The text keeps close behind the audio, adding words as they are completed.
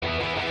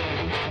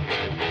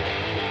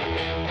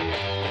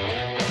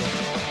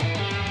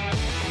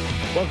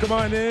Welcome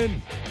on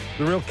in.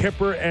 The Real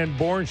Kipper and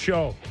Bourne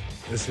Show.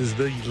 This is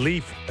the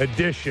Leaf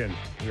edition.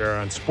 We are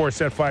on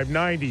Sportsnet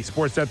 590,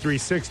 Sportsnet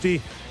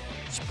 360,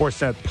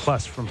 Sportsnet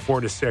Plus from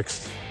 4 to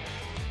 6.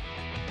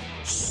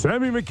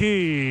 Sammy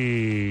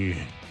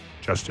McKee,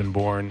 Justin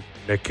Bourne,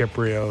 Nick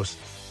Kiprios,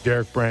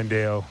 Derek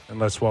Brandale, and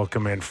let's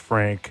welcome in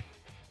Frank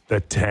the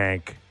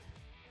Tank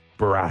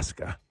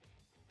Baraska.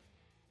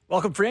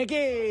 Welcome,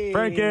 Frankie.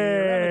 Frankie.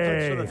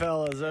 For the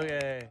fellas.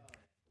 Okay.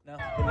 No.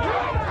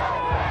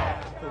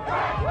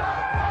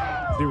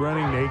 Is he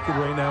running naked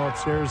right now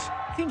upstairs?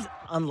 Seems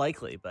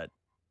unlikely, but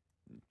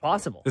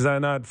possible. Is that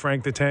not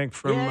Frank the Tank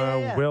from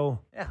Yeah.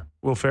 Will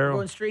We're Ferrell?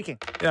 going streaking.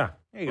 Yeah.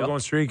 There you We're go. going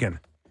streaking.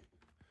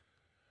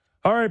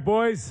 All right,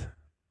 boys.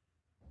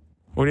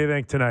 What do you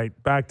think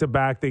tonight?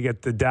 Back-to-back, they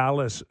get the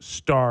Dallas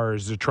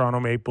Stars, the Toronto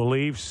Maple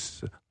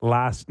Leafs.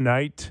 Last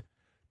night,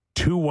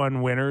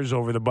 2-1 winners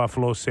over the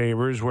Buffalo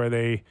Sabres, where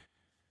they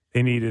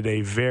needed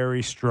a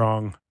very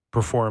strong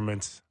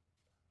performance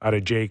out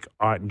of Jake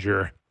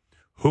Ottinger,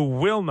 who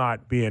will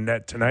not be in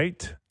net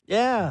tonight.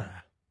 Yeah.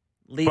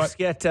 Leafs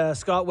get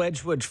Scott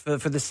Wedgwood for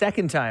the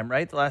second time,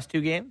 right? The last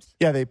two games?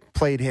 Yeah, they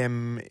played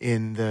him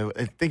in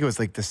I think it was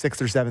like the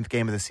 6th or 7th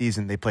game of the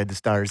season. They played the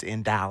Stars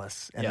in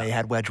Dallas, and they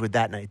had Wedgwood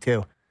that night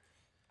too.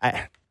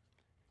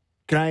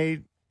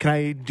 Can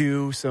I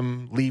do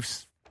some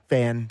Leafs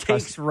fan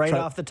Takes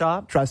off the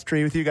top? trust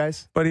tree with you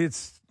guys? But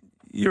it's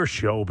your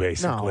show,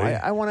 basically. No,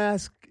 I want to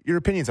ask your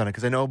opinions on it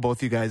because I know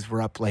both you guys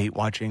were up late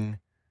watching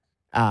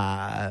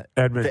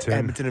Edmonton.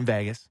 Edmonton and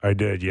Vegas. I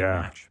did,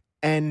 yeah.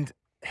 And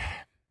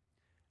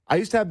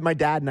my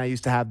dad and I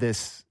used to have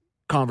this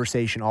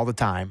conversation all the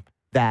time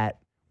that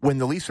when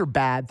the Leafs were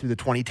bad through the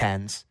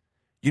 2010s,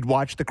 you'd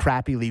watch the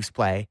crappy Leafs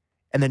play,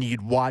 and then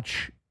you'd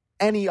watch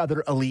any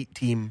other elite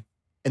team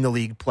in the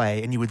league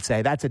play, and you would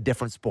say, that's a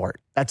different sport.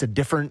 That's a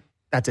different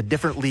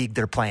league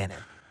they're playing in.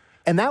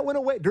 And that went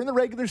away during the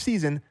regular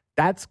season.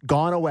 That's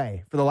gone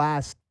away for the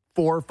last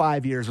 4 or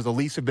 5 years, where the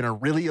Leafs have been a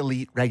really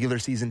elite regular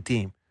season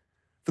team.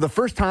 For the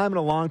first time in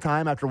a long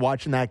time after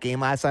watching that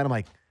game last night, I'm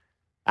like,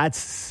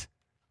 that's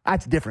a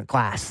different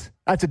class.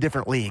 That's a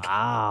different league.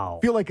 Wow.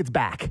 I feel like it's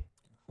back.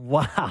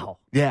 Wow.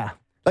 Yeah.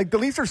 Like the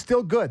Leafs are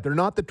still good. They're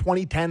not the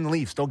 2010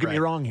 Leafs. Don't get me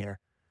wrong here.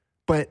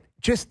 But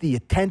just the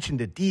attention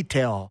to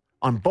detail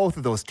on both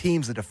of those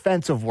teams, the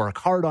defensive work,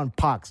 hard on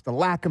pucks, the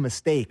lack of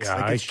mistakes.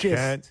 Yeah, like it's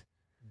can't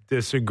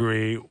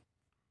disagree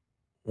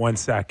 1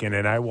 second.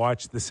 And I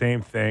watched the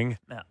same thing.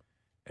 Yeah.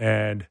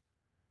 And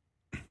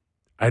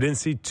I didn't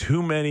see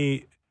too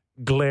many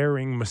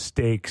glaring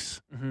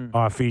mistakes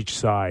off each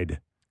side,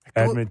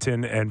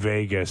 Edmonton and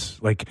Vegas.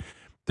 Like,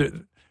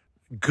 the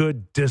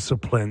good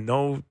discipline,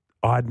 no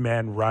odd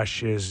man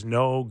rushes,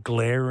 no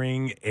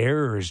glaring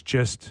errors,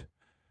 just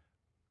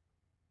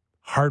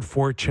hard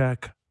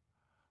forecheck,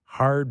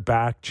 hard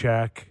back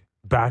check,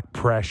 back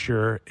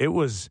pressure.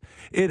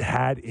 It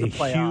had a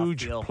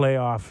huge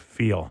playoff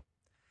feel.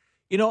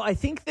 You know, I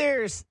think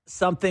there's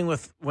something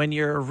with when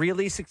you're a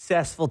really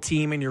successful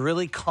team and you're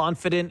really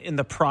confident in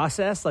the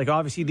process. Like,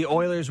 obviously, the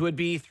Oilers would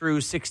be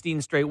through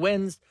 16 straight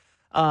wins.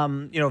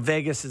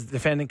 Vegas is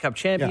defending Cup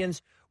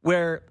champions,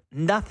 where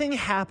nothing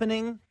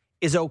happening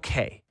is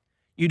okay.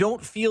 You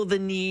don't feel the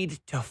need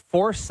to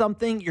force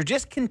something. You're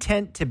just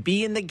content to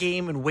be in the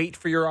game and wait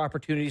for your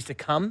opportunities to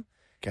come.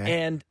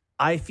 Okay. And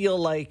I feel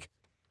like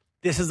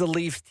this is a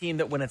Leafs team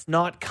that when it's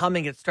not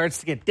coming, it starts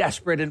to get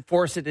desperate and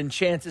force it in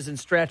chances and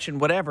stretch and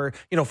whatever,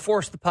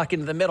 force the puck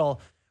into the middle,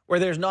 where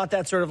there's not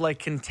that sort of like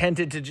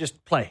contented to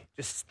just play.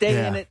 Just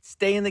stay in it,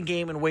 stay in the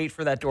game and wait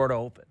for that door to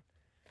open.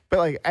 But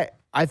like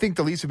I think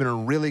the Leafs have been a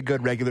really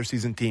good regular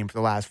season team for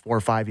the last 4 or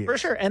 5 years. For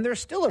sure. And they're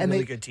still a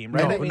really good team,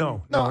 right?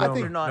 No, I think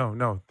they're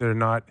not. They're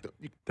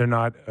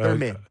not. They're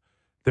mid.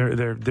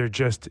 They're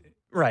just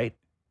right.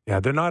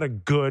 Yeah, they're not a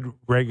good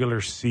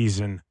regular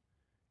season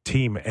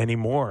team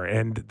anymore,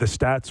 and the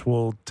stats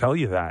will tell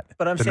you that.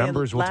 But I'm the saying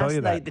numbers will last tell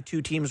you night that. the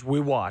two teams we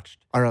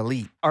watched Are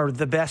elite. are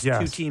the best two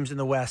Yes. teams in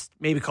the West,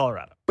 maybe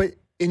Colorado. But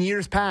in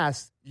years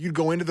past, you'd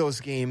go into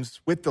those games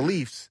with the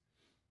Leafs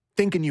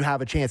thinking you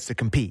have a chance to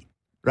compete,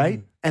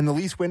 right? And the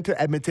Leafs went to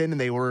Edmonton,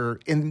 and they were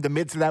in the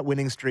midst of that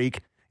winning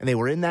streak, and they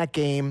were in that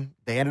game.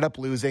 They ended up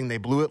losing. They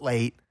blew it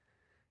late.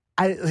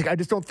 I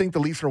just don't think the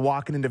Leafs are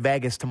walking into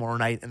Vegas tomorrow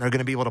night and they're going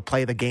to be able to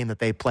play the game that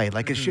they played.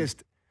 Like, it's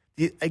just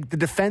the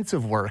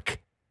defensive work.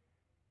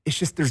 It's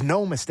just there's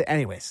no mistake.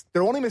 Anyways,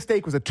 their only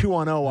mistake was a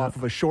 2-on-0 off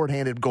of a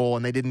shorthanded goal,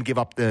 and they didn't give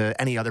up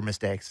any other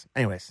mistakes.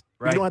 Anyways,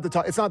 we don't have to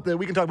talk. It's not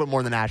we can talk about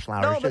more than national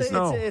hours.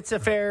 It's a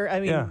fair. I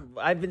mean,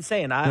 I've been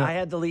saying I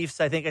had the Leafs.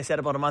 I think I said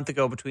about a month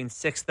ago between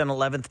 6th and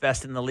 11th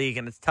best in the league,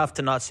 and it's tough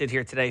to not sit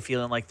here today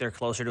feeling like they're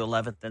closer to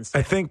 11th than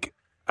 6th.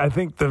 I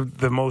think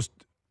the most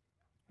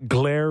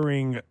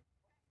glaring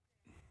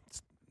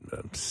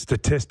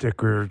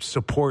statistic or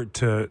support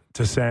to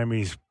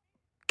Sammy's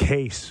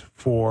case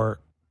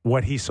for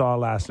what he saw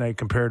last night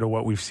compared to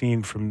what we've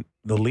seen from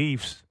the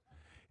Leafs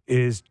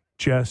is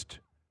just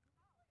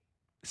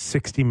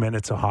 60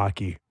 minutes of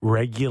hockey,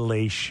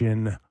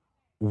 regulation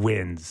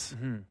wins.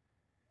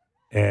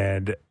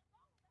 And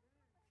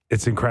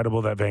it's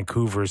incredible that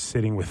Vancouver is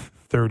sitting with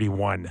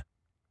 31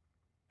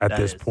 at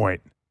this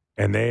point,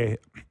 and they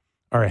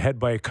are ahead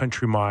by a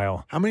country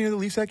mile. How many of the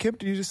Leafs at, Kip,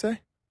 did you just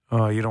say?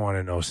 Oh, you don't want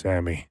to know,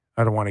 Sammy.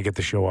 I don't want to get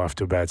the show off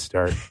to a bad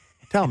start.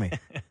 Tell me,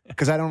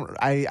 because I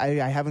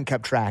haven't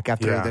kept track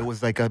after there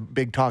was like a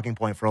big talking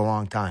point for a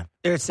long time.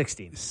 They're at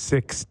 16.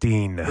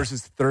 16.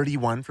 Versus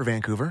 31 for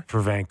Vancouver.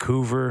 For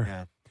Vancouver.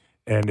 Yeah.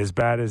 And as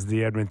bad as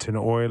the Edmonton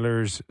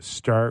Oilers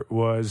start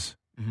was,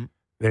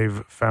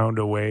 they've found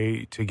a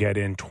way to get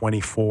in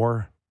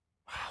 24.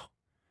 Wow.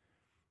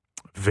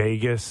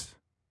 Vegas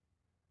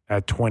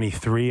at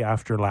 23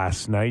 after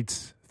last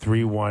night's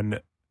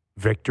 3-1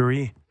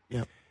 victory.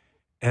 Yep.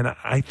 And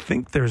I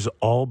think there's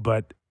all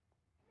but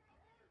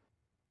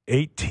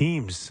 8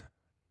 teams.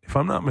 If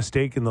I'm not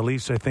mistaken, the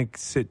Leafs, I think,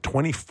 sit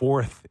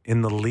 24th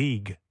in the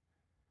league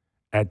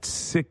at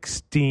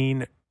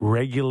 16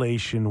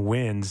 regulation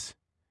wins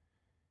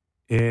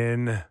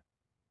in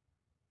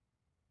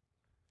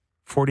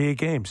 48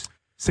 games.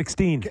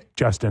 16,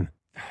 Justin.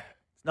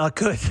 It's not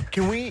good.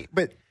 Can we,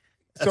 but...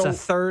 That's a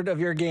third of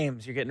your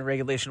games you're getting a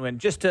regulation win.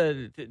 Just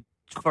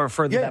for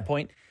further that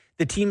point,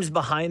 the teams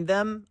behind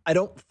them, I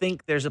don't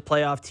think there's a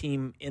playoff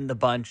team in the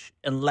bunch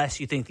unless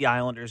you think the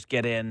Islanders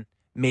get in,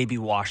 maybe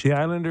Washington.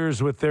 The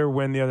Islanders, with their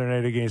win the other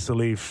night against the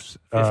Leafs,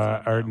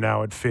 are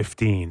now at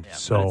 15. Yeah,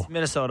 so it's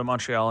Minnesota,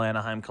 Montreal,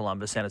 Anaheim,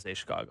 Columbus, San Jose,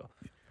 Chicago.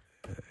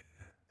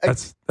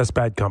 That's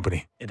bad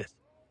company. It is.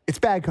 It's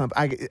bad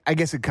company. I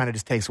guess it kind of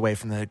just takes away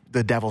from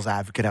the devil's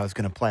advocate I was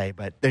going to play.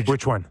 But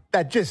which one?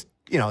 That just,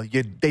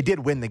 they did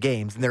win the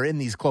games, and they're in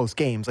these close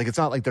games. Like, it's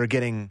not like they're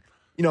getting,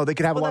 they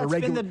could have a lot of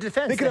regular. That's been the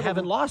defense. They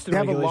haven't lost in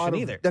regulation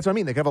either. That's what I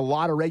mean. They could have a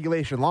lot of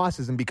regulation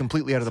losses and be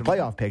completely out of the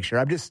playoff picture.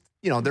 I'm just,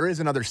 there is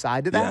another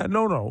side to that. Yeah,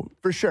 no.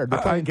 For sure.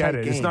 I get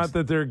it. Games. It's not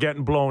that they're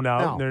getting blown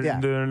out. No,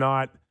 they're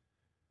not.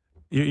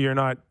 You're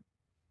not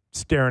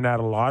staring at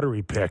a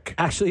lottery pick.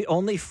 Actually,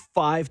 only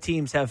 4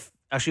 teams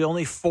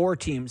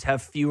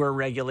have fewer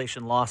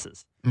regulation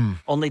losses.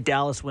 Only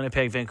Dallas,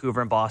 Winnipeg,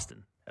 Vancouver, and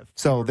Boston have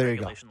fewer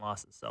regulation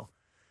losses. So,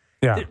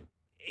 yeah.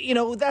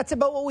 That's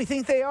about what we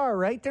think they are,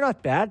 right? They're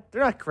not bad.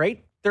 They're not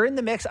great. They're in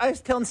the mix. I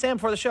was telling Sam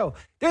before the show,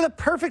 they're the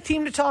perfect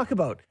team to talk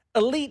about.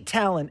 Elite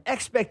talent,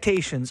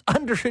 expectations,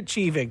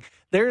 underachieving.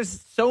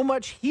 There's so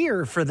much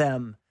here for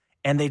them,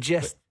 and we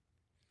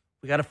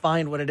got to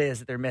find what it is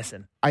that they're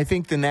missing. I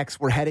think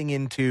we're heading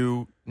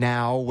into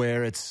now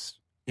where it's,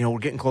 we're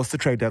getting close to the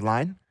trade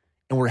deadline,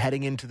 and we're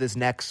heading into this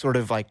next sort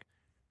of like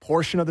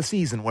portion of the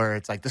season where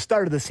it's like the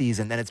start of the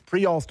season, then it's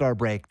pre-All-Star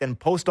break, then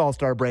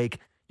post-All-Star break,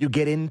 you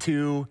get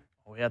into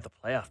we had the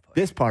playoff push.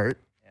 This part,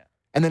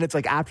 and then it's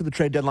like after the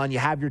trade deadline, you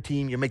have your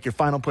team, you make your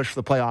final push for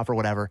the playoff or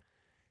whatever.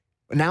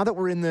 Now that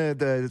we're in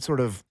the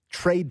sort of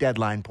trade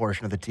deadline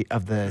portion of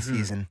the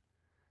season,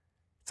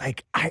 it's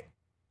like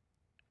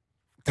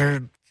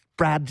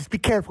Brad, just be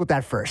careful with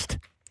that first.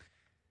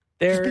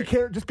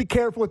 Just be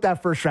careful with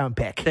that first round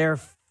pick. They're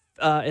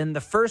in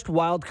the first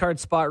wild card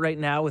spot right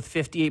now with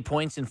 58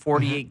 points in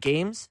 48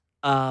 games.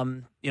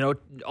 On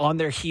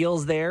their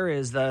heels there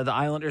is the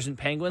Islanders and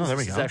Penguins.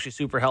 This is actually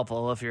super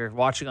helpful if you're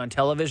watching on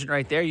television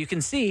right there. You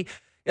can see,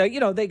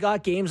 they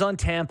got games on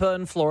Tampa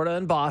and Florida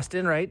and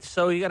Boston, right?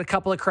 So you got a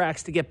couple of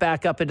cracks to get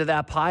back up into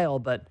that pile,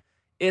 but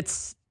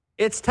it's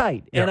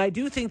tight. Yeah. And I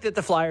do think that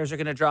the Flyers are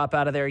going to drop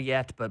out of there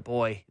yet, but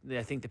boy,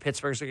 I think the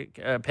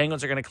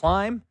Penguins are going to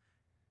climb.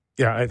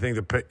 Yeah, I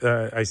think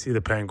I see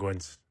the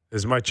Penguins.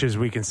 As much as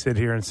we can sit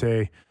here and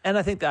say... And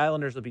I think the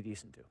Islanders will be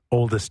decent, too.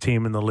 Oldest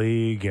team in the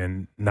league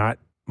and not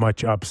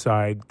much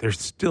upside. There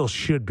still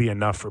should be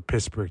enough for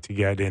Pittsburgh to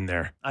get in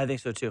there. I think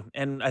so, too.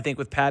 And I think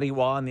with Patty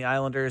Waugh and the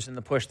Islanders and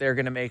the push they're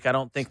going to make, I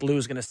don't think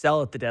Lou's going to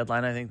sell at the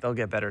deadline. I think they'll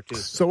get better, too.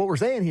 So what we're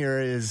saying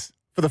here is,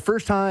 for the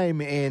first time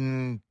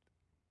in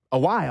a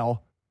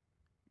while,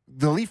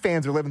 the Leaf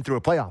fans are living through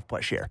a playoff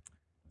push here.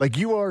 Like,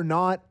 you are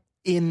not...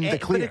 in the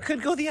clear. But it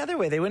could go the other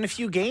way. They win a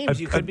few games.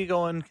 You could be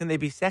going, can they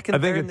be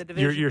second, third in the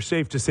division? You're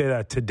safe to say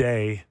that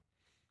today.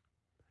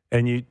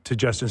 And to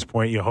Justin's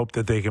point, you hope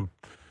that they can,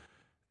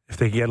 if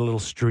they get a little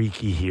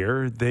streaky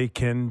here, they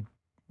can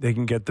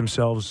get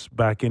themselves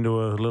back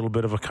into a little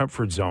bit of a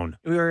comfort zone.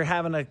 We were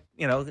having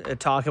a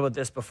talk about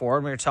this before,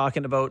 and we were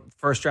talking about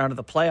first round of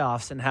the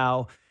playoffs and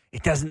how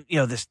it doesn't,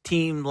 this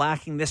team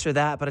lacking this or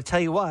that. But I tell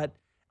you what,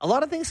 a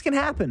lot of things can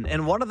happen.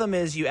 And one of them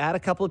is you add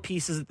a couple of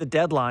pieces at the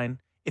deadline.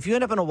 If you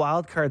end up in a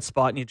wild card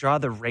spot and you draw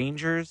the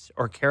Rangers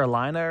or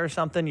Carolina or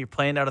something, you're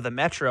playing out of the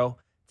Metro,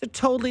 it's a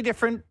totally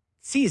different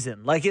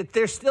season. Like,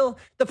 there's still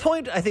the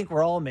point I think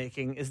we're all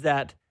making is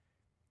that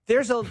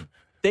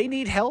they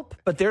need help,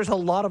 but there's a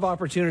lot of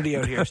opportunity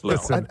out here.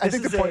 Listen, I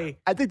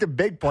think the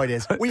big point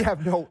is we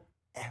have no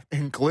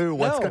clue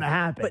what's going to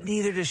happen. But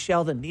neither does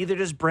Sheldon, neither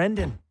does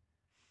Brendan,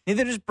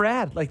 neither does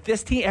Brad. Like,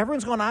 this team,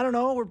 everyone's going, I don't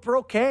know, we're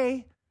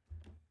okay.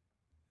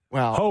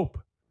 Well, hope.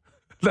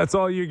 That's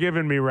all you're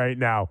giving me right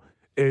now.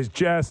 Is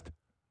just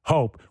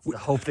hope. It's the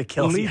hope that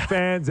kills you. Leaf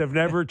fans have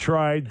never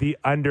tried the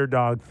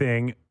underdog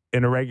thing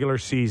in a regular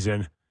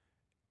season.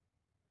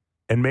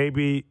 And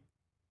maybe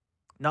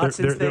Not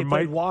since they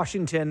played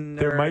Washington.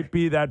 There might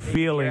be that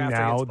feeling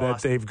now that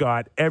Boston. they've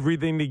got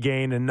everything to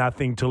gain and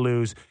nothing to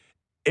lose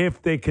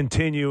if they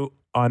continue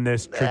on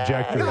this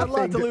trajectory. You got a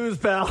lot to lose,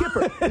 pal.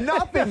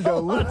 Nothing to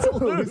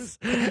lose.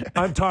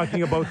 I'm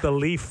talking about the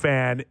Leaf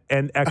fan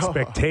and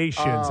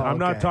expectations. I'm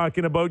not okay.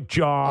 talking about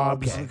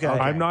jobs. Okay.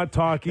 I'm not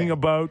talking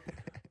about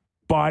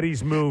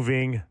bodies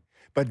moving.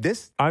 But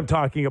this, I'm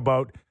talking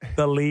about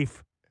the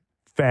Leaf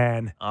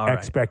fan All right.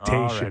 expectation.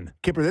 All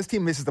right. Kipper, this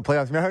team misses the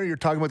playoffs. Remember how you're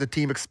talking about the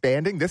team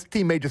expanding? This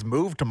team may just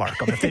move to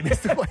Markham if they miss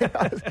the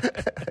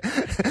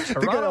playoffs.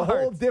 They got a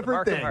whole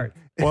different thing.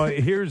 Well,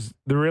 here's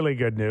the really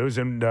good news.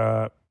 And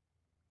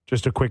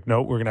just a quick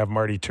note, we're going to have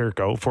Marty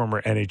Turco,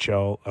 former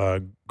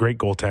NHL, great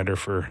goaltender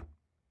for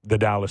the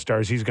Dallas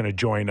Stars. He's going to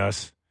join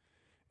us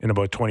in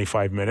about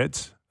 25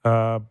 minutes.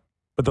 But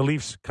the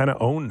Leafs kind of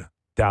own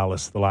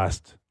Dallas the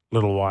last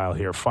little while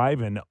here,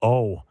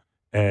 5-0,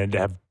 and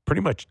have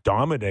pretty much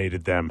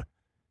dominated them,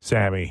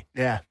 Sammy,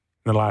 Yeah.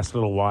 in the last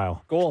little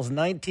while. Goals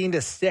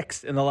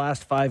 19-6 in the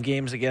last 5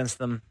 games against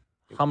them.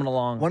 Humming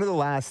along. One of the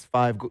last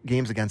 5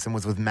 games against him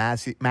was with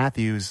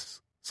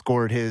Matthews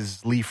scored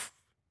his Leaf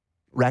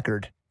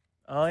record.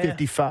 Oh, yeah.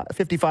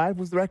 55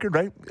 was the record,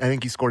 right? I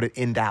think he scored it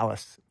in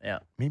Dallas. Yeah.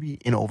 Maybe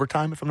in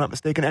overtime, if I'm not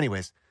mistaken.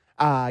 Anyways,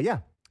 yeah.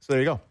 So there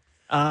you go.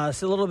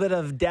 So a little bit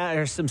of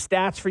some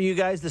stats for you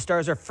guys. The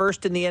Stars are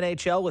first in the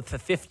NHL with a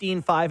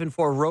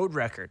 15-5-4 road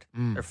record.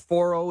 They're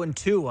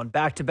 4-0-2 on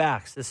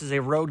back-to-backs. This is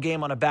a road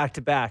game on a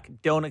back-to-back.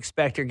 Don't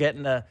expect you're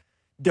getting a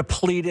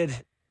depleted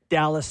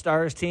Dallas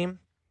Stars team.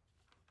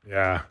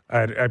 Yeah,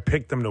 I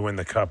picked them to win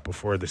the Cup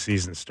before the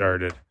season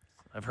started,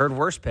 I've heard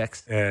worse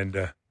picks. and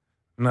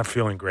I'm not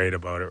feeling great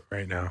about it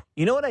right now.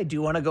 You know what I do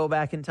want to go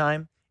back in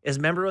time is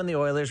remember when the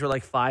Oilers were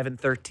like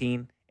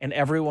 5-13 and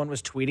everyone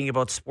was tweeting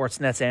about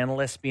Sportsnet's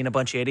analysts being a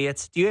bunch of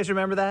idiots? Do you guys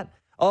remember that?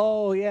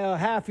 Oh, yeah,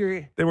 half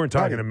your... They weren't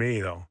talking to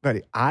me, though.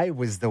 Buddy, I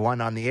was the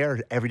one on the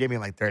air every day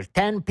being like, there's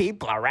 10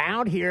 people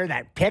around here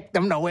that picked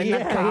them to win the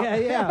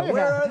Cup. Yeah.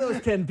 Where are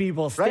those 10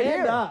 people? Stand Right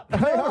here.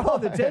 up. Where are all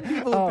the 10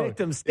 people who picked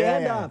them?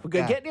 Stand yeah. up.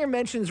 Get in your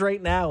mentions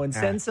right now and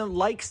send some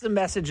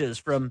messages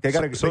from They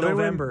gotta- So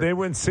November. they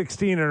win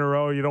 16 in a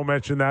row. You don't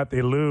mention that.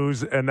 They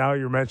lose, and now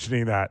you're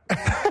mentioning that.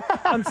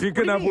 You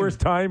can have worse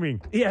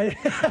timing. Yeah,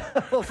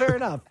 well, fair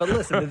enough. But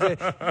listen,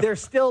 they're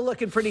still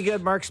looking pretty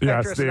good. Mark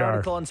Spector has an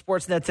article on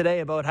Sportsnet today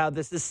about how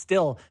this is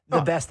still the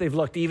best they've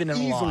looked, even in a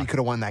Easily loss. could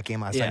have won that game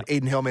last night.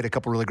 Aiden Hill made a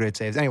couple really great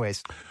saves.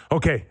 Anyways,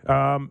 Okay,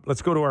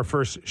 let's go to our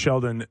first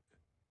Sheldon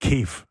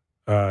Keefe,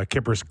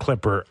 Kipper's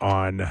Clipper,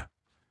 on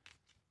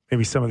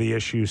maybe some of the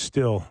issues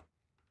still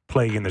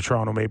plaguing the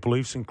Toronto Maple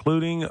Leafs,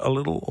 including a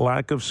little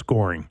lack of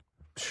scoring.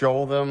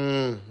 Show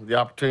them the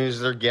opportunities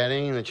they're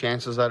getting, the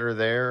chances that are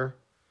there.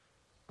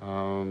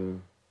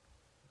 And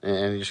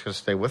you just got to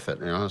stay with it.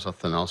 You know, there's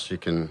nothing else you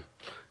can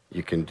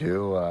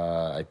do.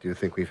 I do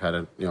think we've had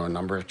a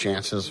number of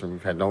chances, and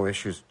we've had no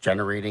issues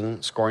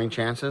generating scoring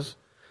chances.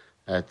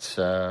 That's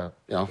for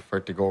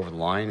it to go over the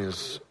line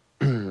is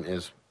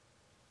you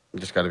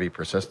just got to be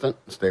persistent,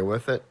 stay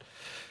with it,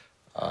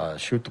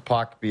 shoot the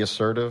puck, be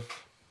assertive,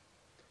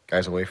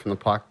 guys away from the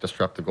puck,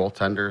 disrupt the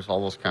goaltenders,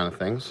 all those kind of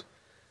things.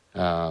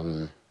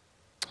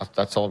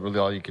 That's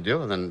all you can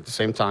do, and then at the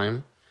same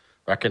time,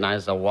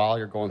 recognize that while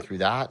you're going through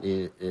that,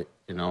 you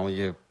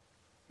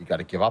got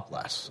to give up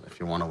less if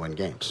you want to win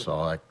games.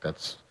 So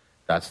that's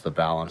the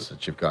balance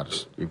that you've got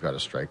to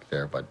strike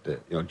there.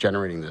 But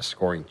generating the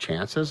scoring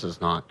chances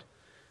has not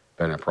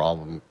been a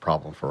problem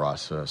for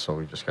us. So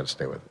we just got to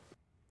stay with it.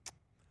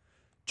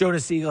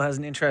 Jonas Siegel has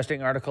an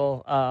interesting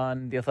article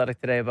on The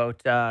Athletic today about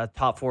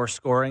top 4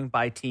 scoring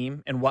by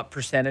team and what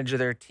percentage of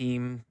their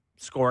team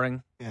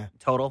scoring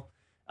total.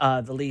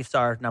 The Leafs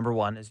are number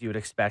 1, as you would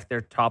expect.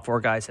 Their top 4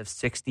 guys have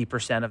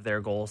 60% of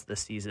their goals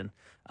this season.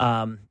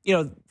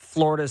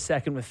 Florida's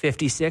second with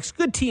 56.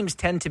 Good teams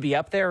tend to be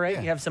up there, right?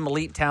 Yeah. You have some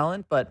elite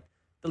talent, but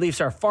the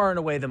Leafs are far and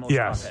away the most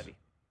top-heavy.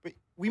 But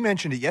we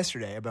mentioned it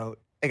yesterday about,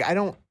 I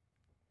don't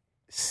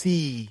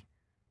see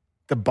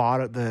the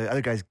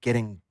other guys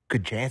getting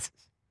good chances.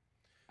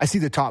 I see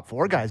the top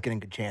 4 guys getting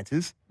good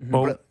chances.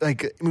 Well,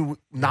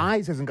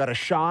 Nyes hasn't got a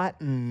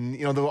shot,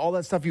 and all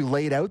that stuff you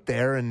laid out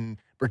there, and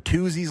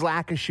Bertuzzi's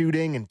lack of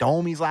shooting and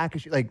Domi's lack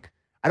of shooting.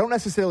 I don't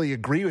necessarily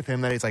agree with him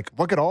that he's like,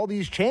 look at all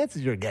these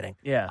chances you're getting.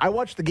 Yeah. I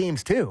watched the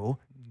games too.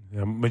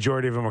 The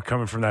majority of them are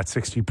coming from that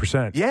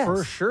 60%. Yes.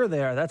 For sure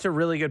they are. That's a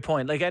really good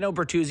point. I know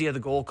Bertuzzi had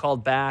the goal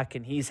called back,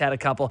 and he's had a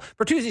couple.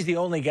 Bertuzzi's the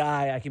only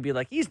guy I can be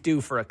like, he's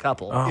due for a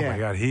couple. Oh, my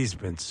God. He's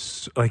been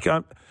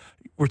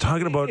we're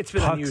talking about It's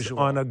been pucks unusual.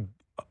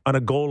 on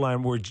a goal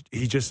line where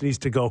he just needs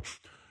to go.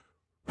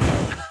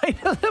 I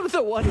know that was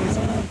the one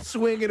he's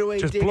swinging away.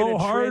 Just digging blow a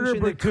trench harder,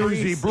 in the Bertuzzi.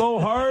 crease. Blow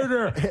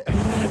harder.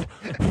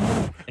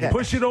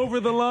 Push it over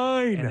the And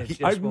line. it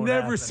just I've won't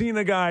never happen. seen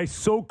a guy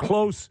so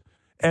close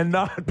and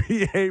not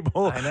be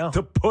able I know.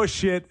 to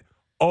push it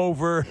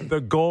over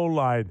the goal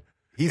line.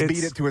 He's It's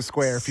beat it to a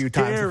square a few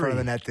times in front of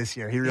the scary. net this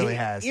year. He really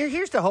has.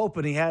 Here's to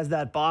hoping he has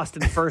that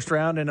Boston first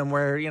round in him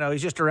where,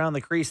 he's just around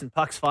the crease and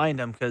pucks find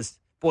him because,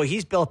 boy,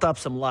 he's built up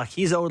some luck.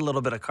 He's owed a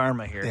little bit of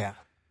karma here. Yeah.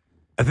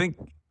 I think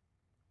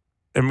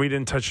and we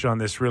didn't touch on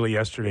this really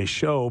yesterday's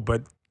show,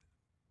 but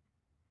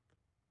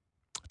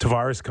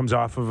Tavares comes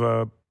off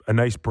of a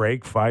nice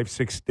break,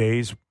 5-6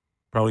 days,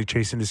 probably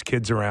chasing his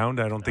kids around.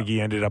 I don't think he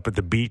ended up at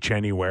the beach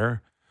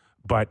anywhere,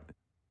 but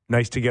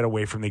nice to get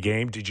away from the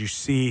game. Did you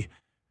see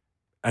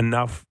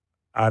enough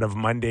out of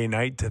Monday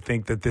night to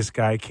think that this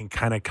guy can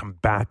kind of come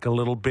back a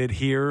little bit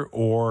here,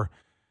 or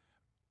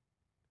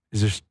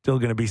is there still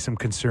going to be some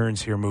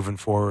concerns here moving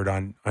forward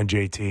on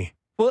JT?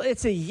 Well,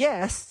 it's a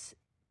yes,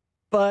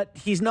 but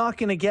he's not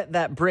going to get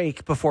that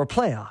break before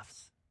playoffs.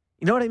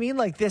 You know what I mean?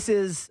 Like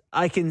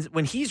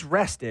when he's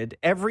rested,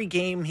 every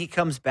game he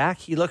comes back,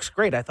 he looks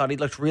great. I thought he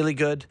looked really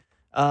good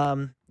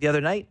the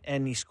other night,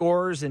 and he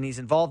scores and he's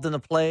involved in the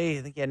play.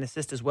 I think he had an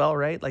assist as well,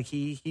 right? Like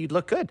he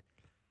looked good,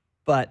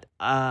 but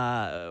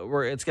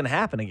it's going to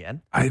happen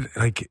again.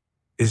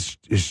 Is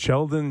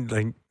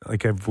Sheldon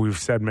we've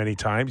said many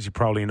times? You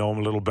probably know him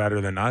a little better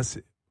than us.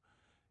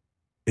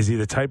 Is he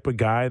the type of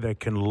guy that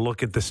can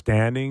look at the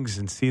standings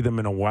and see them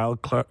in a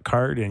wild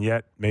card, and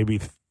yet maybe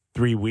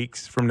 3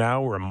 weeks from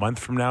now or a month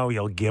from now,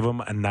 he'll give him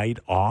a night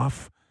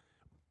off?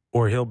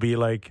 Or he'll be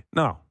like,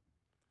 no,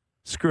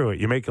 screw it.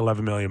 You make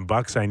 $11 million.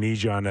 I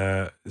need you on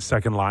a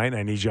second line.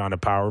 I need you on a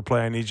power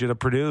play. I need you to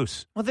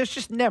produce. Well, there's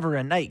just never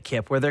a night,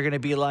 Kip, where they're going to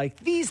be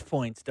like, these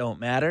points don't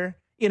matter,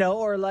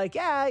 or like,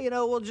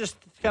 we'll just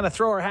kind of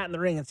throw our hat in the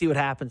ring and see what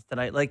happens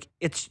tonight. Like,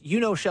 it's,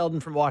 Sheldon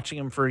from watching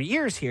him for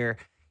years here.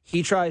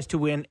 He tries to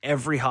win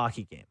every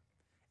hockey game.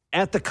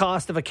 At the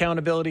cost of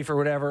accountability for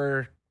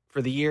whatever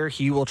for the year,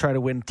 he will try to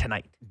win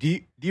tonight. Do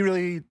you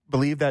really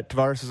believe that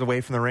Tavares is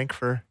away from the rink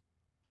for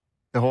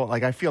the whole?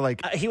 I feel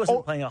like he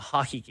wasn't playing a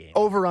hockey game.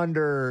 Over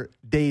under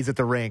days at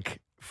the rink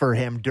for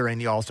him during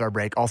the All-Star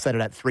break. I'll set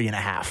it at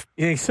 3.5.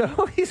 You think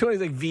so? He's always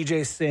like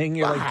VJ Singh.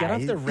 You're like, get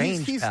off the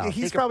range, pal.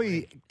 He's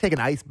probably taking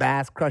ice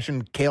baths,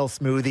 crushing kale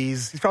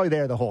smoothies. He's probably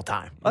there the whole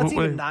time. Well, that's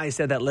even nice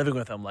said that living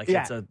with him. Like,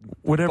 it's a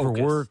whatever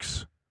focus.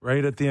 Works,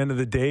 right? At the end of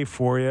the day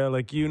for you,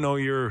 like,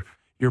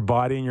 your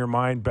body and your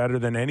mind better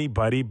than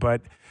anybody,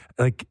 but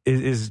like,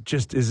 is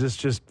this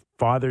just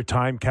father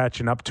time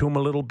catching up to him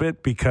a little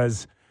bit?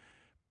 Because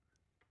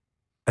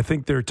I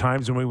think there are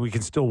times when we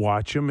can still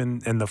watch him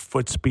and the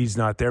foot speed's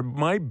not there.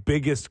 My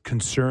biggest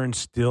concern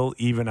still,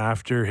 even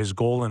after his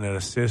goal and an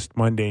assist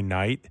Monday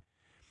night,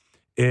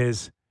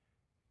 is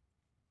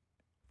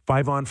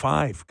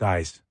 5-on-5,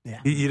 guys.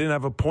 Yeah. You didn't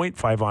have a point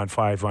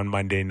 5-on-5 on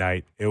Monday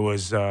night. It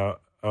was a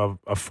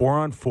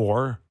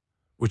 4-on-4,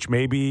 which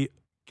maybe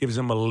gives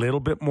him a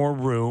little bit more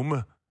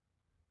room.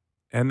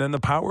 And then the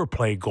power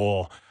play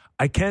goal.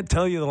 I can't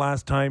tell you the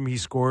last time he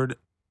scored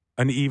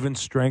an even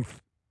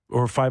strength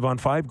or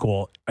 5-on-5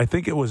 goal. I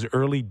think it was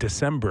early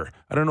December.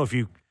 I don't know if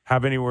you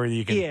have anywhere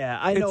you can. Yeah,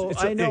 I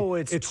know.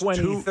 It's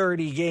 20,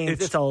 30 games.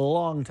 It's a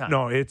long time.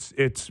 No,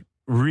 it's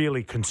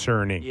really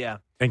concerning. Yeah.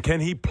 And can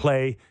he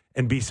play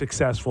and be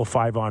successful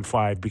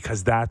 5-on-5?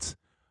 Because that's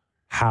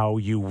how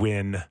you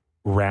win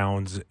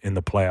rounds in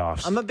the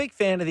playoffs. I'm a big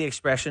fan of the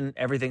expression,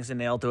 everything's a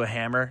nail to a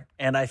hammer.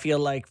 And I feel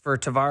like for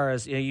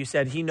Tavares, you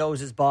said he knows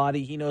his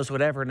body, he knows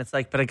whatever. And it's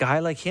like, but a guy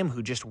like him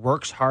who just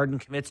works hard and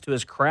commits to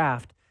his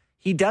craft,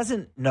 he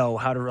doesn't know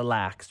how to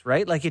relax,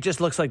 right? Like, it just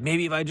looks like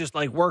maybe if I just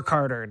work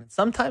harder. And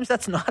sometimes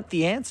that's not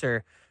the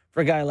answer for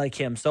a guy like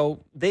him.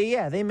 So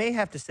they may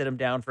have to sit him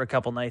down for a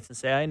couple nights and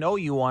say, I know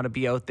you want to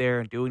be out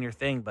there and doing your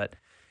thing, but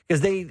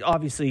because they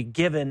obviously,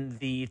 given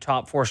the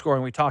top four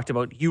scoring we talked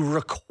about, you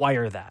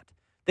require that.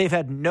 They've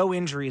had no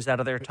injuries out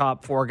of their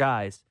top four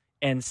guys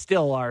and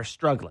still are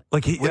struggling.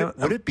 Like,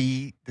 would it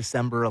be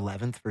December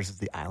 11th versus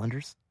the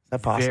Islanders? Is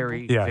that possible?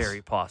 Very,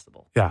 very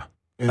possible. Yeah.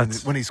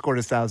 When he scored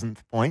his 1,000th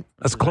point?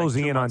 That's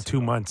closing in on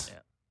 2 months. Yeah.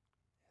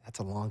 That's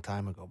a long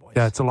time ago, boys.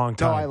 Yeah, it's a long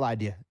time. No, I lied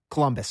to you.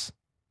 Columbus,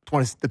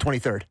 the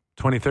 23rd.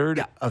 23rd?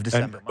 Yeah, of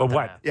December. Of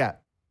what? Yeah.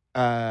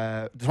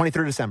 The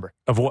 23rd of December.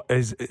 Of what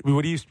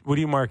are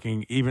you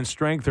marking? Even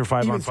strength or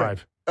 5-on-5?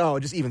 Oh,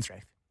 just even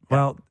strength.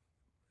 Well,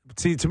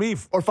 see, to me,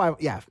 or 5.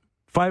 Yeah,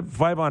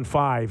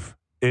 5-on-5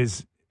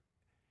 is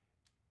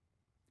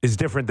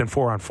different than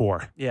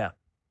 4-on-4. Yeah,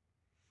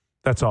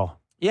 that's all.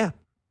 Yeah,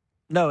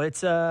 no,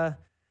 it's a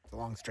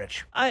long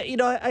stretch.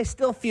 I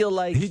still feel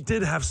like he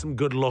did have some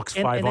good looks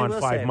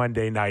 5-on-5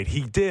 Monday night.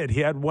 He did.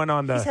 He had one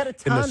on in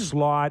the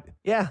slot.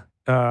 Yeah.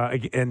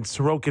 And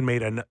Sorokin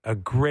made a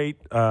great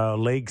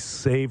leg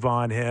save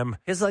on him.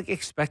 His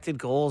expected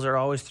goals are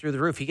always through the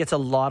roof. He gets a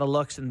lot of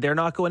looks, and they're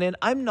not going in.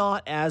 I'm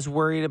not as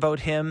worried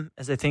about him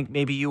as I think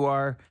maybe you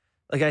are.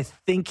 I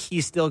think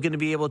he's still going to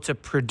be able to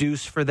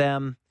produce for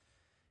them.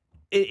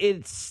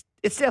 It's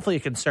definitely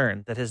a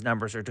concern that his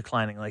numbers are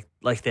declining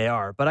like they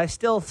are. But I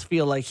still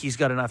feel like he's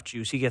got enough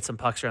juice. He gets some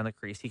pucks around the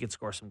crease. He can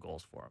score some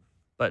goals for him.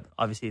 But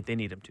obviously they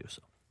need him to.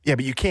 So yeah,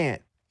 but you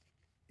can't.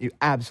 You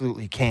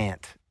absolutely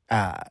can't.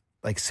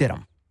 Sit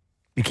them.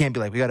 You can't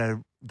be like, we got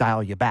to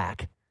dial you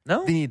back.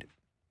 No. They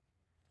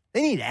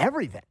need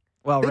everything.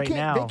 Well, they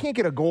can't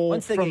get a goal.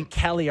 Once they get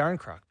Calle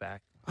Arncroft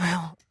back.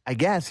 Well, I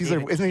guess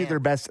isn't he their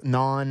best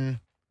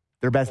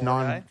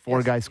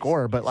non-four guy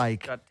scorer? But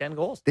got 10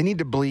 goals. They need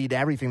to bleed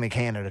everything they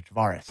can out of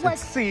Tavares.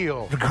 Flex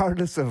Seal,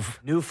 regardless of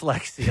new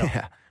Flex Seal.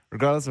 Yeah,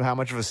 Regardless of how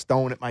much of a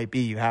stone it might be,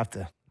 you have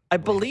to. I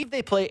believe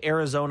they play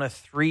Arizona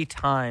 3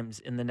 times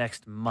in the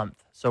next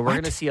month. So we're What?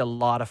 going to see a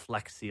lot of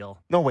Flex Seal,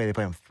 No way they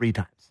play them 3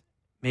 times.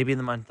 maybe in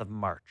the month of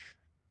March.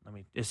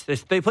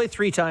 They play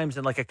 3 times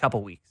in like a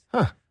couple weeks.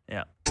 Huh.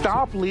 Yeah.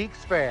 Stop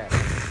leaks fast.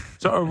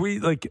 So are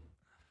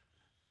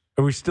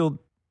we still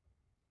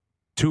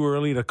too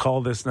early to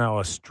call this now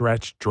a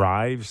stretch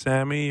drive,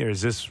 Sammy? Or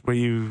is this what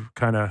you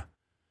kind of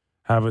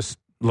have us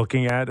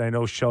looking at? I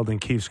know Sheldon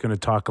Keefe's going to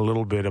talk a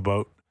little bit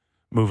about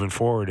moving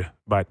forward,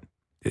 but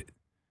do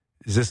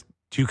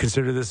you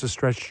consider this a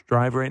stretch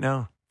drive right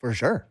now? For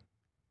sure.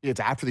 It's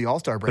after the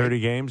All-Star break. 30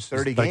 games?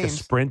 30 It's like games.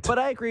 a sprint? But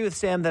I agree with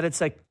Sam that it's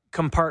like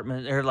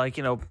compartment or like,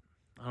 I don't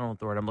know what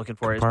the word I'm looking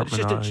for is, but it's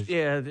just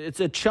it's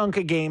a chunk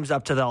of games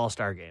up to the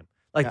All-Star game.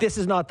 Like this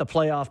is not the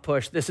playoff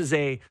push. This is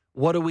a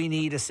what do we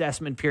need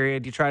assessment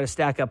period. You try to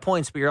stack up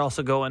points, but you're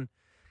also going,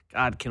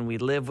 God, can we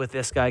live with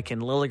this guy?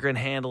 Can Liljegren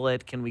handle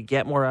it? Can we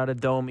get more out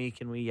of Domi?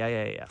 Can we?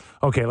 Yeah.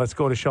 Okay, let's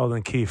go to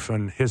Sheldon Keefe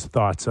and his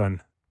thoughts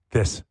on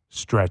this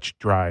stretch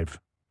drive.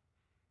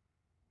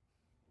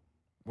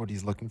 What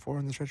he's looking for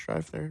in the stretch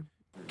drive there?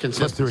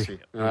 Consistency.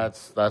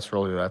 That's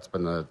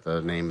been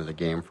the name of the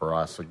game for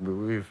us. Like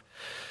we've,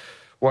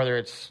 whether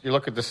it's you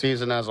look at the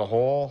season as a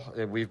whole,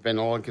 we've been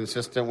all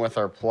inconsistent with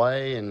our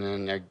play, and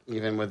then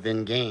even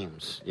within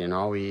games.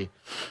 We,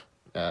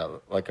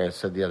 like I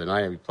said the other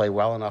night, we play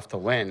well enough to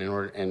win,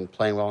 and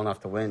playing well enough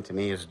to win to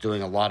me is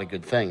doing a lot of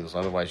good things.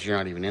 Otherwise, you're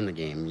not even in the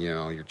game.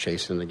 You're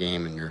chasing the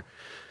game, and you're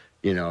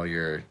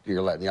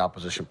letting the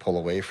opposition pull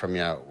away from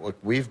you. Look,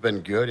 we've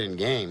been good in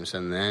games,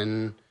 and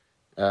then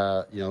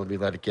we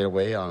let it get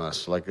away on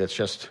us. Like it's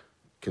just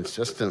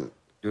consistent,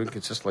 doing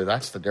consistently.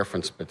 That's the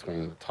difference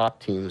between the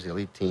top teams, the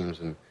elite teams,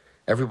 and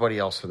everybody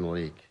else in the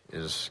league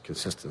is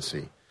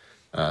consistency.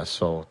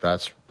 So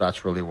that's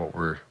really what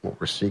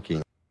we're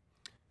seeking.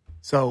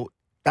 So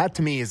that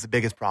to me is the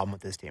biggest problem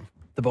with this team.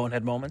 The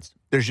bonehead moments.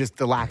 There's just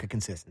the lack of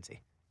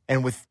consistency.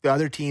 And with the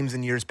other teams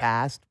in years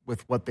past,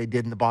 with what they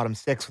did in the bottom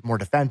 6, with more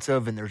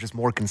defensive, and they're just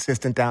more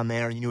consistent down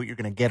there, and you knew what you're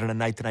going to get on a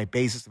night-to-night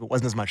basis. If it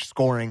wasn't as much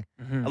scoring,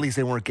 at least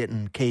they weren't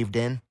getting caved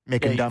in,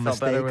 making dumb felt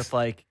mistakes. better with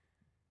like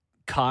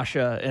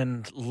Kasha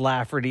and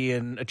Lafferty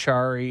and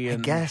Achari.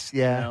 And, I guess,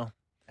 yeah,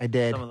 I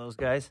did. Some of those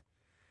guys.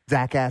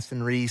 Zach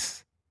Aston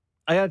Reese.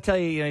 I got to tell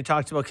you, he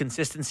talked about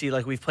consistency.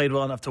 Like we've played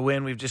well enough to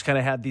win. We've just kind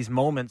of had these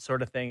moments,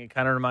 sort of thing. It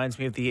kind of reminds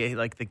me of the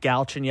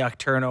Galchenyuk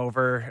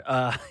turnover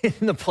in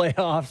the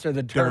playoffs or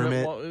the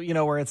tournament.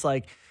 Where it's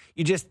like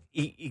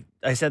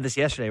I said this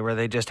yesterday, where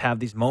they just have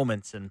these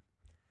moments, and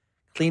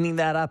cleaning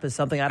that up is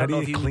something I don't know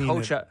if you can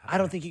coach. I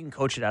don't think you can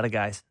coach it out of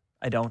guys.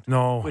 I don't.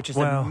 No, which is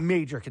a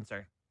major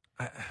concern.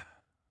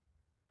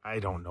 I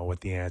don't know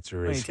what the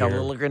answer You is tell here.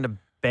 Liljegren to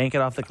bank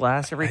it off the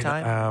glass every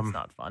time. It's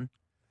not fun.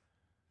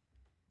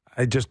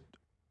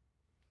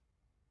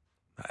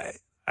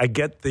 I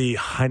get the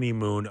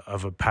honeymoon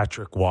of a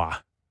Patrick Waugh,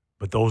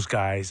 but those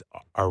guys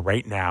are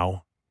right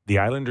now, the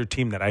Islander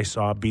team that I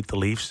saw beat the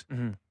Leafs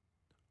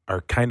are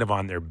kind of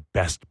on their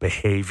best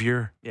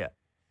behavior. Yeah.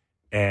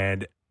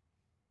 And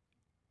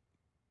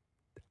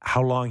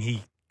how long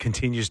he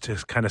continues to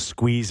kind of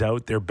squeeze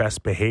out their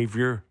best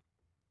behavior,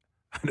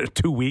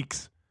 2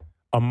 weeks,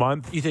 a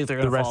month, You think they're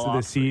the going to rest fall of the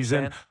off,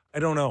 season? man? I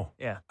don't know.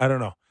 Yeah. I don't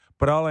know.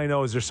 But all I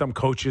know is there's some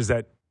coaches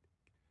that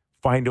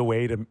find a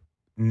way to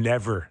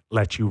never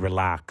let you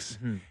relax.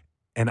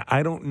 And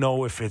I don't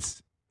know if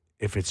it's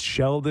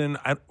Sheldon.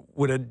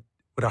 Would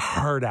a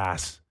hard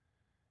ass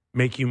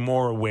make you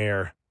more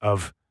aware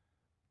of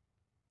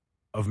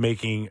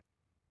making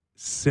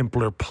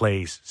simpler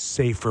plays,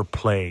 safer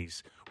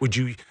plays? Would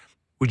you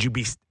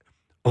be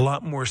a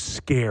lot more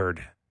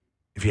scared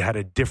if you had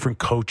a different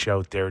coach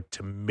out there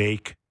to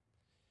make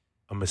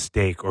a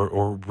mistake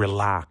or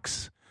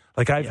relax?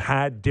 Like I've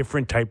had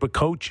different type of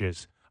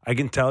coaches. I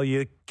can tell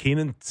you,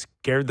 Keenan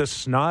scared the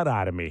snot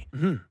out of me.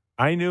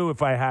 I knew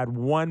if I had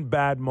one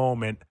bad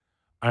moment,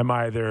 I'm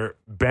either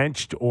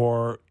benched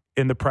or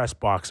in the press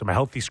box. I'm a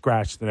healthy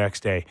scratch the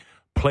next day.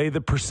 Play the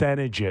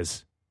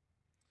percentages.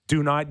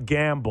 Do not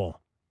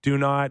gamble. Do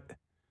not.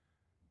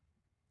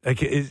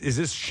 Like, is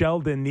this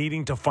Sheldon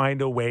needing to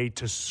find a way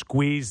to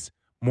squeeze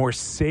more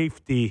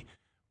safety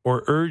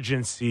or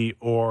urgency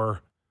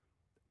or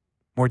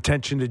more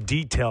attention to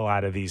detail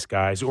out of these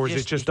guys? Or is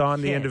it just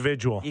on the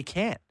individual? You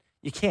can't.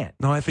 You can't.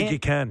 No, I think you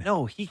can.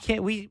 No, he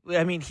can't.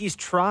 He's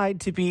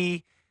tried to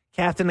be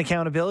captain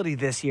accountability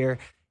this year.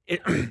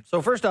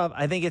 So first off,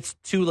 I think it's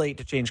too late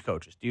to change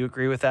coaches. Do you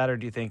agree with that, or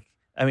do you think?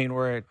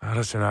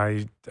 Listen,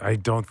 I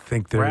don't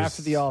think there's. We're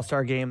after the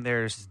All-Star game.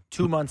 There's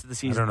 2 months of the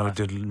season. I don't know. left.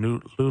 Did Lou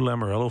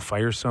Lamoriello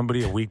fire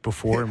somebody a week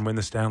before and win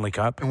the Stanley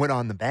Cup? And went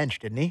on the bench,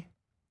 didn't he?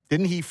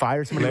 Didn't he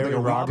fire somebody? Larry like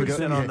a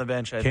Robinson ago? on the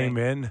bench. I Came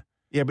think. in.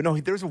 Yeah, but no,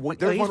 there's He's one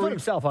put where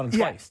himself on him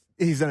yeah, twice.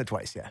 He's done it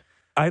twice. Yeah.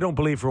 I don't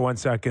believe for one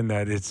second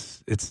that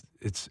it's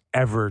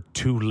ever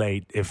too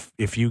late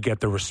if you get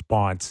the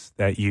response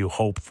that you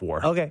hope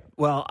for. Okay.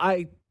 Well,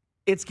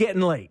 it's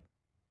getting late.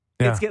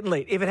 Yeah. It's getting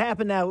late. If it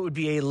happened now, it would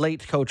be a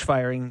late coach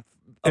firing.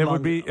 For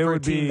a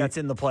team that's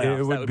in the playoffs.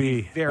 It would that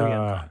be very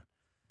uncommon.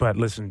 But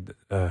listen,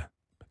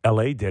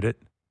 L.A. did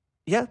it.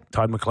 Yeah.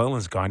 Todd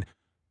McClellan's gone.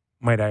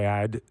 Might I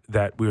add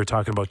that we were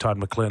talking about Todd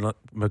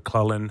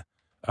McClellan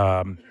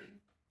 8-10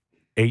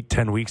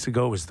 weeks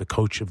ago was the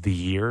coach of the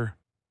year.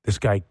 This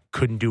guy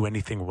couldn't do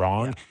anything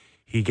wrong. Yeah.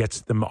 He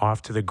gets them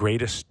off to the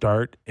greatest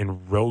start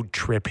in road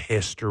trip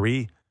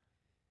history.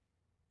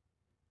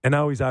 And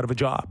now he's out of a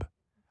job.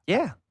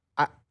 Yeah.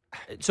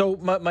 So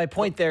my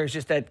point there is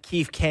just that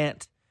Keefe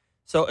can't.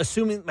 So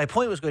my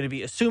point was going to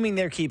be assuming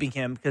they're keeping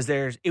him because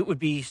it would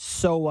be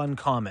so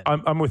uncommon.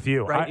 I'm with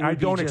you. Right? I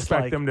don't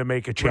expect them to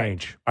make a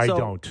change. Right. So I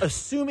don't.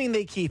 Assuming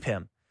they keep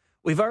him,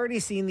 we've already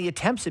seen the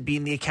attempts at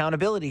being the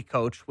accountability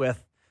coach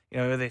with,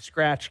 they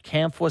scratched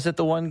Kempf was at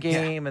the one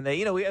game, and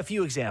they, we a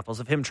few examples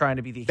of him trying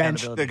to be the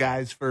accountability. Bench the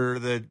guys for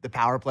the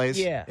power plays.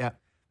 Yeah.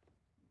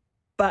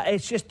 But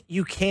it's just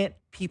you can't.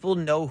 People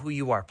know who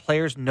you are.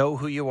 Players know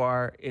who you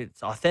are.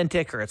 It's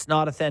authentic or it's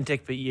not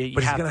authentic, but he's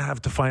going to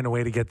have to find a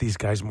way to get these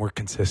guys more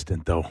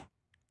consistent, though,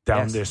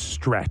 down this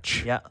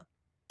stretch. Yeah,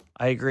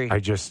 I agree.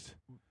 What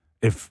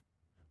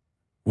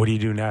do you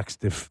do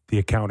next if the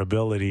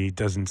accountability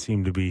doesn't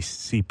seem to be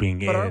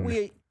seeping in? But aren't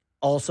we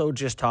also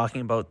just talking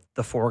about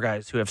the four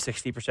guys who have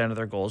 60% of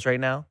their goals right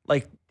now?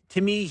 Like, to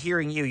me,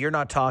 hearing you're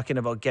not talking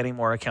about getting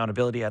more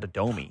accountability out of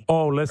Domi.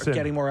 Oh, listen. Or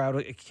getting more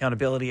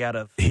accountability out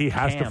of He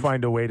has to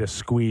find a way to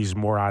squeeze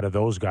more out of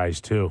those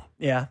guys, too.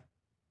 Yeah.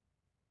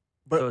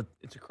 But so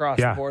it's across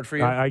the board for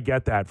you? I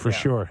get that for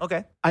sure.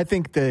 Okay. I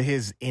think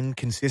his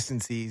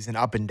inconsistencies and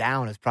up and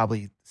down has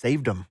probably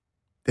saved him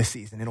this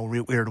season in a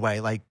weird way.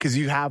 Like, because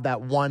you have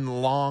that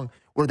one long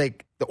where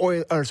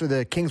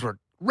the Kings were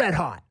red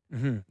hot.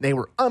 Mm-hmm. They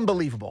were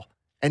unbelievable.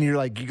 And you're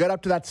like, you got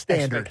up to that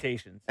standard.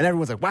 Expectations. And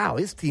everyone's like, wow,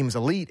 this team's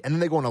elite. And then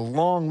they go on a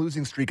long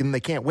losing streak and then they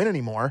can't win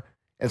anymore.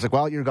 And it's like,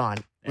 well, you're gone.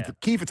 Yeah. With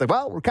Keefe, it's like,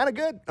 well, we're kind of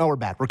good. Oh, we're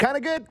bad. We're kind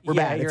of good. We're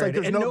bad. It's like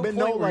there's been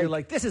no where you're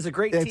like, this is a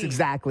great team. That's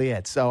exactly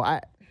it. So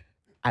I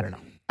don't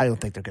know. I don't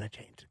think they're going to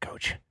change the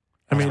coach.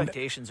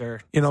 Expectations are.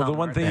 The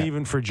one thing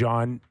even for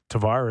John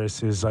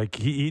Tavares is like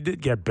he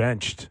did get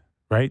benched,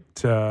 right?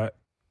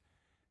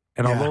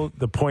 Although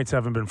the points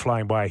haven't been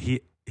flying by,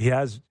 he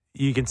has.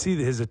 You can see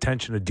that his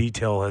attention to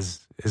detail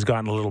has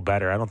gotten a little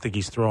better. I don't think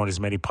he's throwing as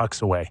many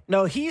pucks away.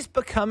 No, he's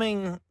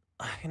becoming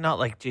not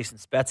like Jason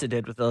Spezza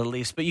did with the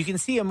Leafs, but you can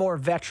see a more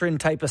veteran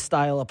type of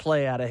style of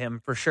play out of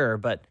him for sure.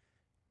 But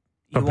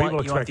people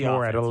expect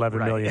more at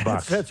 $11 million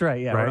bucks. That's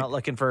right. Yeah, right? We're not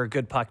looking for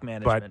good puck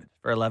management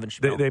for 11.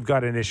 They've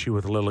got an issue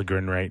with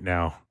Liljegren right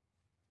now,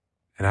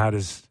 and how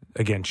does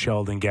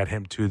Sheldon get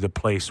him to the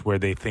place where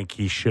they think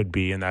he should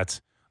be, and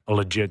that's a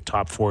legit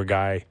top four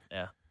guy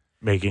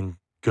making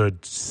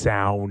good,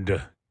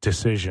 sound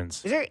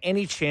decisions. Is there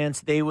any chance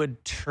they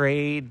would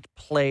trade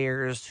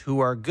players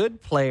who are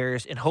good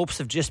players in hopes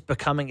of just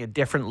becoming a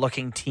different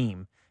looking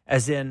team?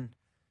 As in,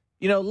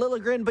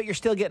 Liljegren, but you're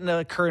still getting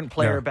a current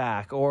player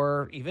back,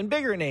 or even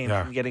bigger names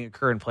from getting a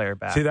current player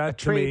back. See, that a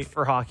trade to me,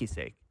 for hockey's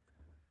sake.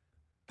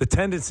 The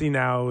tendency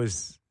now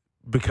is,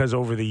 because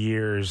over the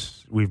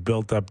years we've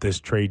built up this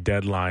trade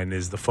deadline,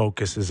 is the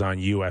focus is on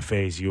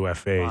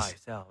UFAs. Buy,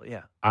 sell,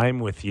 I'm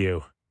with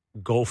you.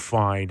 Go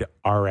find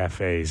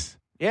RFAs.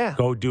 Yeah.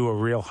 Go do a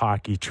real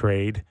hockey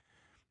trade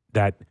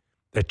that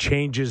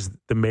changes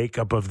the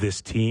makeup of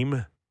this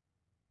team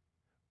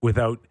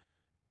without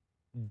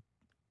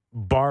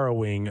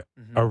borrowing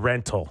a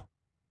rental.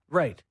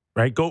 Right.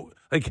 Go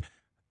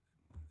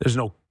there's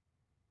no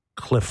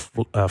Cliff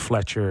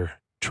Fletcher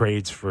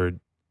trades for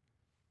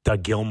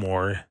Doug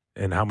Gilmour,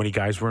 and how many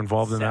guys were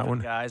involved in that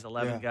one?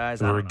 11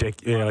 guys.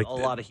 Ridiculous. A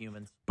lot of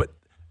humans. But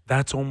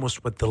that's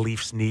almost what the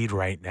Leafs need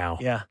right now.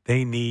 Yeah.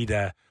 They need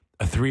a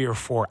 3 or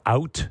 4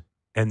 out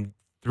and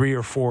 3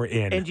 or 4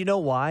 in. And you know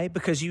why?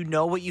 Because you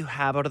know what you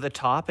have out of the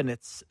top, and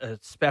it's a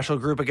special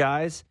group of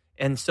guys.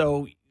 And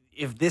so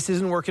if this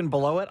isn't working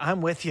below it,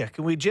 I'm with you.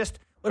 Can we just...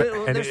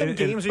 there's some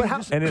games where you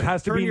just and it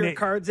has to turn be your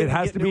cards in. It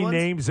has to be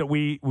names that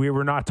we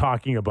were not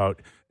talking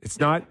about. It's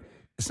not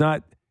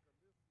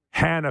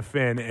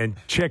Hanifin and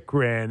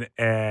Chychrun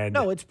and...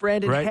 No, it's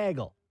Brandon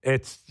Hagel.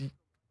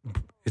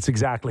 It's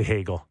exactly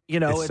Hagel.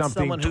 It's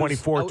something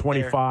 24,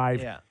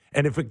 25. Yeah.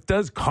 And if it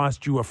does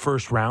cost you a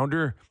first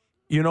rounder,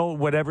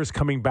 whatever's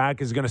coming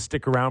back is going to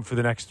stick around for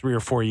the next 3 or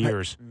 4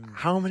 years.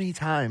 How many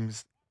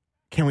times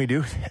can we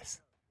do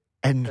this?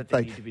 And that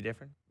they need to be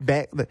different.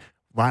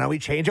 Why don't we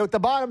change out the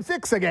bottom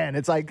 6 again?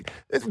 It's like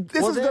this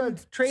is the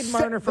trade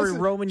Marner for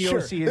Roman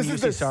Yossi and this UC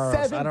is the Saros. I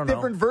don't seventh know.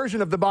 different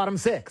version of the bottom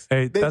 6.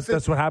 Hey,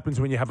 that's what happens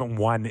when you haven't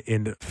won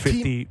in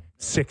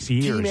 56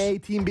 years. Team A,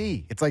 Team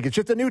B. It's like it's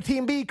just a new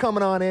Team B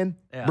coming on in.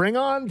 Yeah. Bring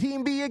on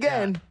Team B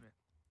again. Yeah.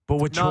 But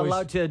what not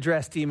allowed to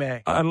address Team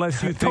A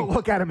unless you think. Don't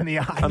look at him in the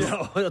eye.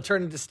 No, he'll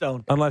turn into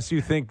stone. Unless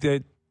you think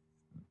that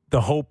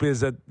the hope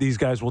is that these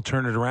guys will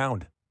turn it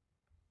around.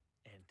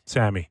 And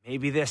Sammy,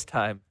 maybe this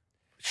time.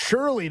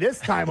 Surely this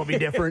time will be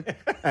different.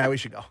 We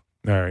should go.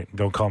 All right.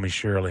 Don't call me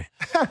Shirley.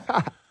 All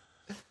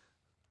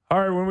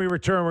right. When we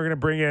return, we're going to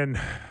bring in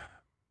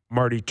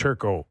Marty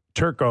Turco.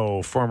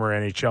 Turco, former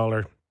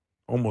NHLer,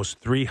 almost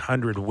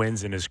 300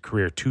 wins in his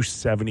career,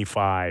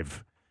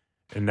 275.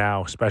 And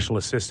now special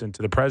assistant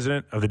to the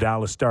president of the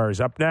Dallas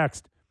Stars. Up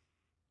next,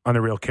 on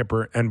the Real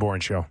Kipper and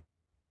Bourne Show.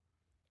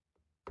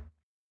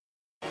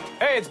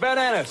 Hey, it's Ben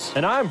Ennis.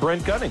 And I'm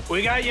Brent Gunning.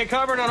 We got you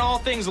covered on all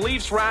things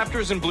Leafs,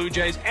 Raptors, and Blue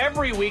Jays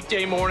every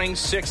weekday morning,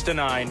 6 to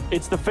 9.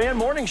 It's the Fan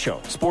Morning Show.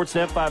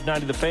 Sportsnet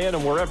 590 The Fan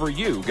and wherever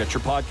you get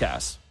your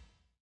podcasts.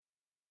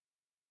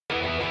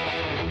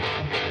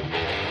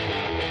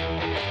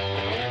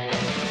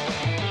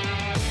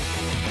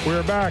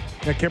 We're back.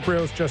 Nick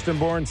Kypreos, Justin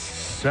Bourne,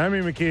 Sammy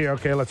McKee.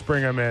 Okay, let's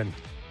bring him in.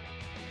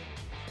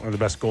 One of the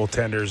best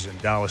goaltenders in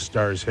Dallas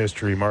Stars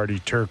history, Marty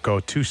Turco.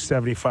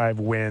 275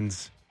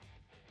 wins.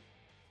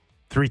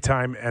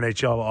 3-time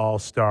NHL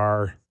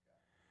All-Star.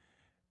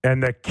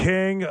 And the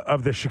king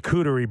of the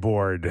charcuterie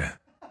board.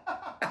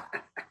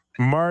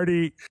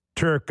 Marty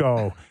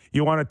Turco.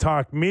 You want to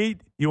talk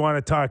meat? You want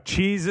to talk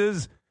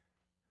cheeses?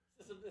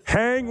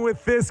 Hang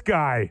with this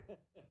guy.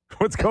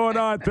 What's going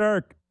on,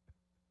 Turk?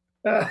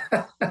 What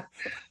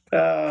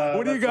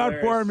do you got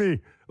hilarious for me?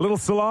 A little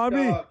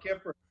salami?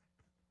 Kipper.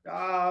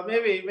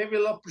 Maybe a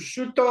little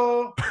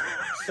prosciutto,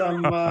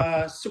 some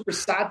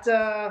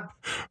supersata.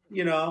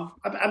 You know,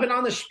 I've been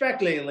on the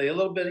spec lately. A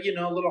little bit,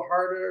 a little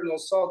harder, a little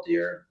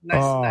saltier.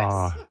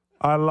 Nice.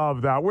 I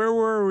love that. Where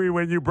were we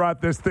when you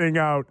brought this thing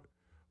out?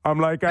 I'm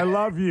like, I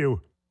love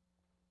you.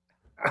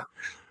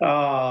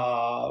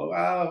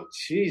 Wow,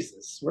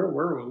 Jesus. Where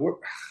were we?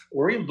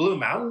 Were we in Blue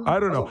Mountain? I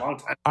don't know. That was a long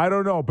time. I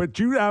don't know, but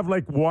you have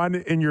like one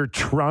in your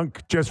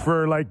trunk just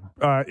for like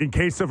in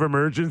case of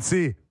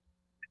emergency.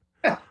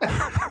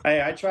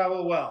 Hey, I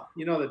travel well.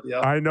 You know the deal.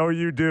 I know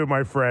you do,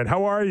 my friend.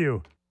 How are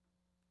you?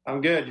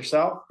 I'm good.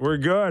 Yourself? We're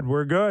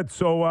good.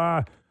 So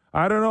I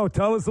don't know.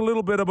 Tell us a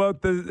little bit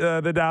about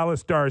the Dallas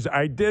Stars.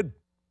 I did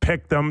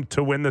pick them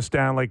to win the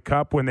Stanley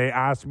Cup when they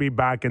asked me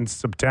back in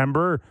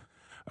September.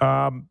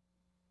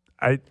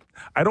 I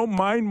don't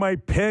mind my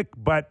pick,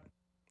 but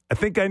I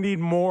think I need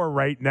more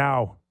right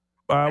now.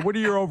 What are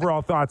your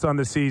overall thoughts on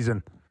the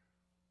season?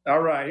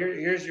 All right.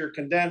 Here's your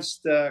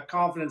condensed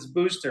confidence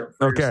booster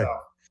for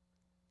yourself.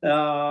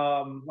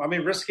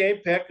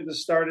 Risque pick at the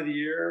start of the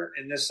year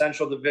in this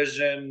Central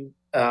Division,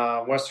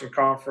 Western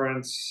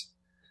Conference.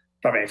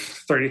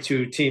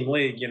 32 team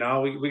league.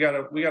 We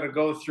gotta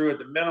go through at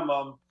the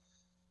minimum.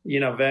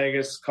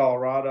 Vegas,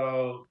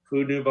 Colorado.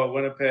 Who knew about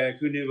Winnipeg?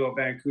 Who knew about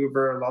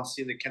Vancouver? Love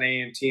seeing the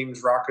Canadian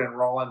teams rocking and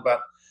rolling,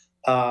 but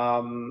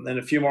and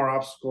a few more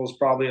obstacles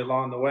probably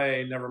along the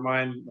way. Never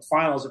mind the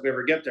finals if we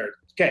ever get there.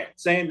 Okay,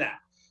 saying that.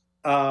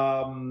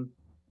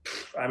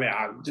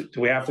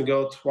 Do we have to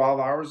go 12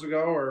 hours ago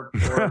or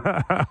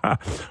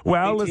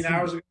well, 18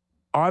 hours ago?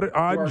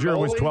 Odger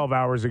was 12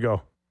 hours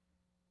ago.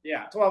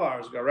 Yeah, 12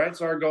 hours ago, right?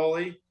 So our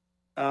goalie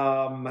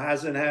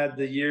hasn't had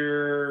the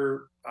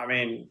year,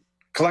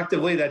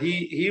 collectively that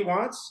he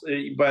wants,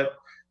 but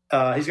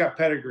he's got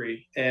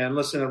pedigree. And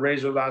listening to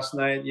Razor last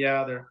night,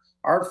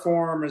 our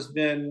form has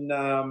been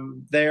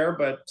there,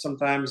 but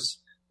sometimes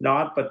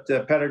not, but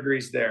the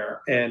pedigree's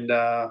there. And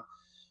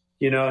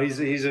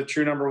he's a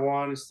true number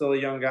one. He's still a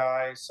young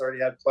guy. He's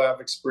already had playoff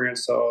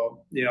experience.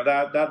 So,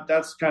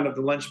 that's kind of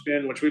the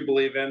linchpin, which we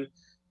believe in.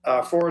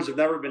 Forwards have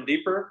never been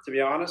deeper, to be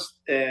honest.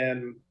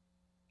 And,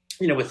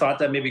 we thought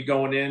that maybe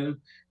going in,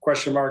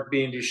 question mark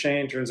being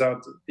Duchesne, turns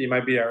out he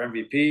might be our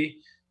MVP.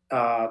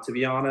 To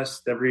be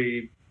honest,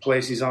 every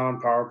place he's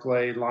on, power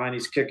play, line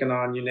he's kicking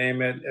on, you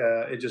name it,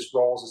 it just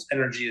rolls. His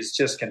energy is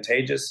just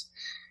contagious.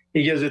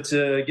 He gives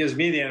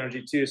me the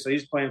energy too. So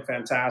he's playing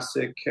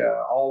fantastic.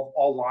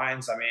 All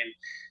lines.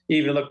 You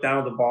even look down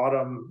at the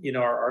bottom.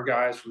 Our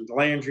guys from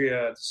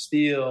Delandria, to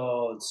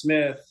Steele, and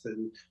Smith,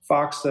 and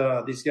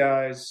Foxa. These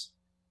guys,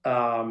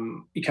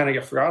 you kind of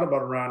get forgot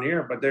about around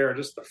here, but they're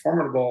just a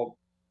formidable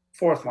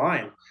fourth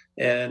line.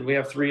 And we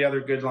have three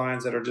other good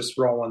lines that are just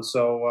rolling.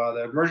 So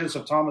the emergence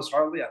of Thomas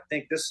Hartley, I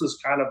think this is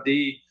kind of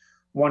the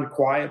one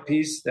quiet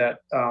piece that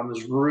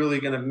is really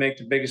going to make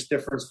the biggest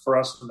difference for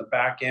us in the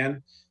back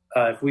end.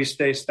 If we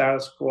stay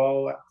status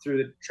quo through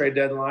the trade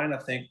deadline, I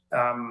think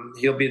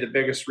he'll be the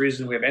biggest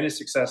reason we have any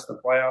success in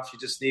the playoffs. You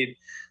just need,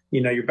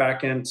 your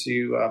back end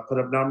to put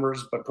up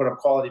numbers, but put up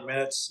quality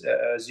minutes,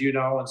 as you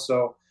know. And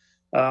so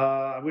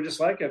we just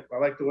like it. I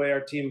like the way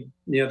our team,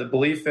 the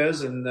belief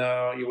is. And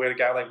you had a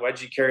guy like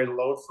Wedgie carry the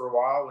load for a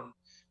while when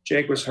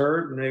Jake was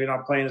hurt and maybe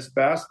not playing his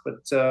best. But,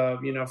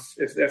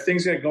 if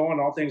things get going,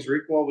 all things are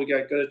equal, we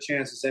got good a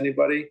chance as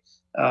anybody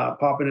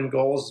popping in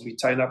goals as we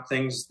tighten up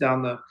things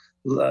down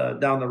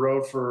the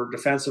road for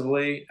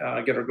defensively,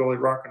 get our goalie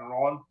rocking and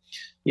rolling.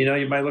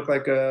 You might look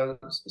like a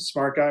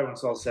smart guy when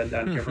it's all said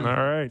and done. All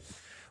right.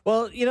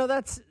 Well,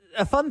 that's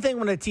a fun thing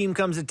when a team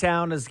comes to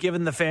town is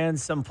giving the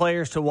fans some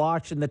players to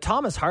watch. And the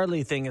Thomas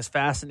Hartley thing is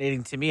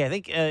fascinating to me. I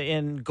think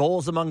in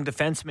goals among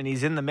defensemen,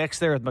 he's in the mix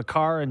there with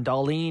Makar and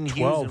Dahlin,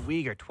 Hughes and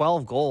Weegar,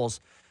 12 goals.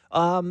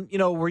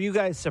 Were you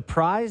guys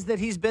surprised that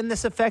he's been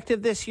this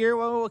effective this year?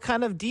 Well, what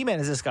kind of D-man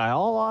is this guy?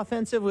 All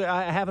offensive?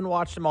 I haven't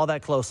watched him all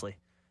that closely.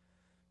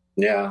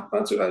 Yeah,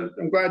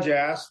 I'm glad you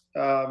asked.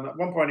 At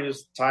one point, he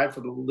was tied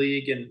for the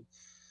league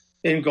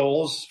in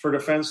goals for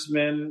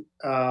defensemen.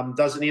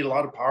 Doesn't need a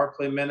lot of power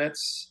play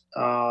minutes.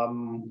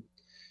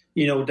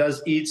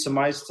 does eat some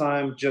ice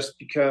time just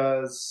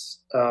because,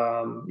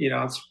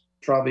 it's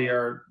probably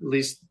our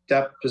least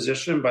depth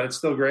position, but it's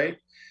still great.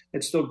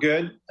 It's still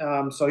good.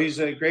 So he's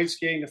a great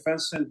skating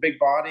defenseman, big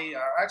body.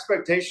 Our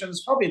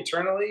expectations, probably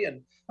internally,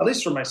 and at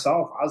least for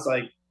myself, I was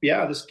like,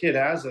 yeah, this kid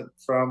has it.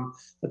 From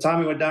the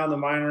time he went down the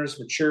minors,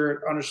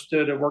 matured,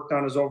 understood it, worked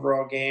on his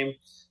overall game,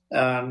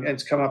 and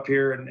to come up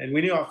here. And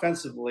we knew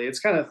offensively, it's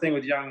kind of the thing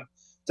with young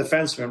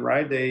defensemen,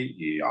 right?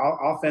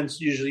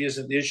 Offense usually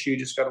isn't the issue. You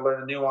just got to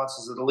learn the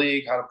nuances of the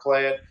league, how to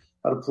play it,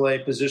 how to play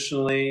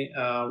positionally,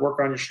 work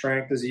on your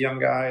strength as a young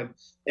guy.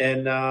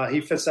 And he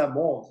fits that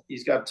mold.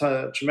 He's got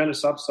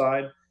tremendous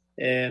upside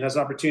and has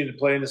an opportunity to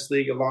play in this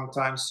league a long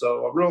time.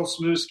 So a real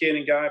smooth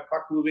skating guy,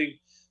 puck moving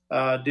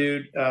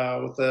dude.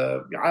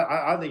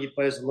 I think he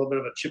plays a little bit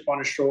of a chip on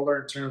his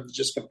shoulder in terms of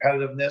just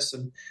competitiveness.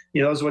 And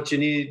those are what you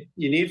need.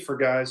 You need for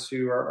guys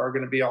who are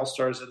going to be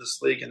all-stars in this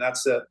league, and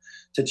that's the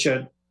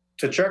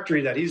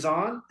trajectory that he's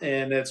on,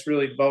 and it's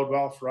really bode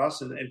well for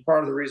us. And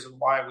part of the reason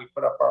why we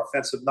put up our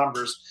offensive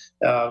numbers,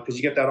 because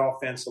you get that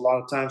offense a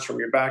lot of times from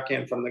your back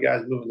end, from the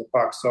guys moving the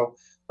puck. So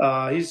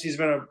he's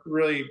been a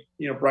really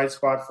bright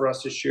spot for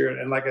us this year.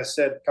 And like I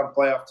said, come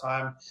playoff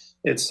time,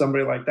 it's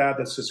somebody like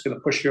that's just going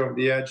to push you over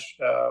the edge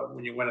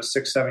when you win a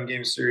 6-7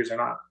 game series or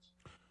not.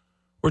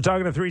 We're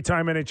talking a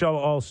 3-time NHL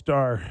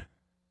All-Star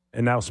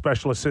and now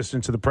special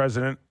assistant to the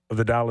president of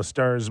the Dallas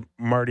Stars,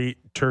 Marty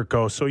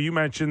Turco. So you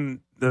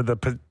mentioned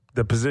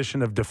the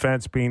position of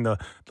defense being the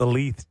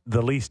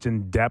least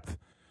in depth.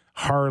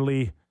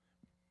 Harley,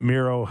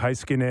 Miro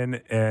Heiskanen,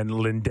 and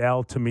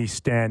Lindell to me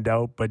stand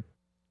out, but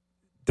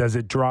does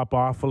it drop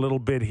off a little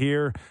bit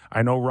here?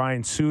 I know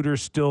Ryan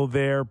Suter's still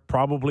there,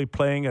 probably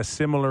playing a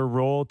similar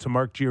role to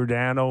Mark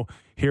Giordano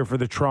here for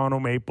the Toronto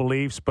Maple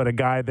Leafs, but a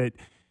guy that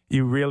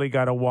you really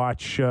got to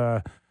watch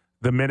the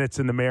minutes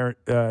in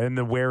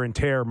the wear and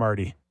tear,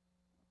 Marty.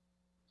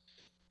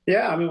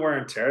 Yeah, I mean, wear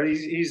and tear.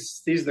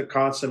 He's the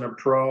consummate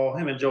pro.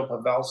 Him and Joe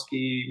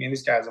Pavelski. I mean,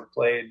 these guys have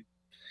played,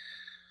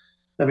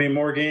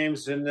 more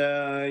games than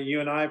you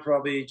and I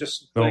probably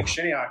just playing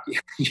shinny hockey.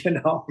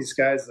 These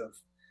guys have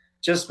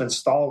just been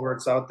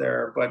stalwarts out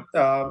there. But,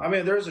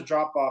 there's a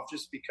drop-off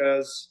just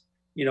because,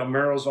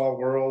 Miro's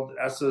all-world.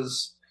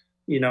 Essa's,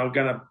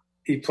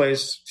 he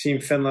plays Team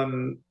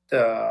Finland,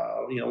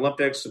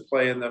 Olympics to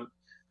play in the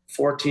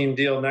 14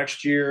 deal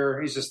next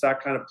year. He's just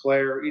that kind of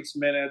player. Eats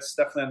minutes,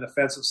 definitely on the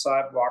defensive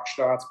side, block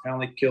shots,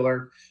 penalty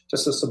killer,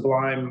 just a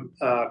sublime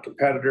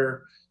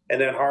competitor.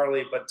 And then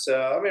Harley. But,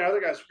 other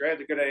guys are great.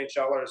 They're good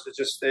NHLers. It's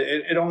just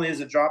it only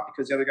is a drop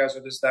because the other guys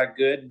are just that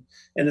good.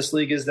 And this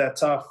league is that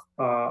tough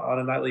on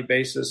a nightly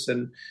basis.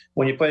 And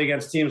when you play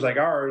against teams like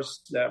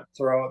ours that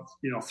throw out,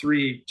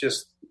 3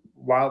 just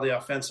wildly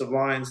offensive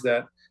lines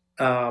that,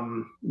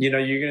 you're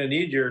going to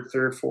need your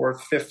 3rd,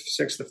 4th, 5th,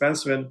 6th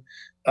defenseman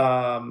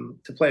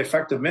to play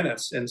effective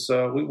minutes. And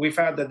so we've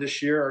had that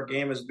this year. Our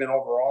game has been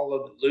overall a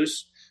little bit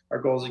loose. Our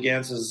goals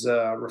against has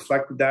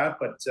reflected that,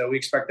 but we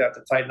expect that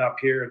to tighten up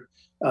here.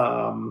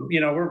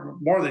 We're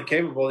more than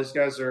capable. These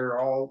guys are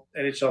all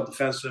NHL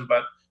defensemen,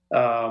 but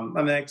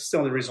it's the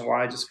only reason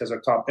why, just because our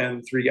top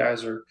end 3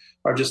 guys are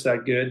just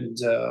that good.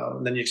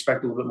 And then you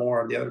expect a little bit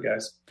more of the other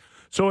guys.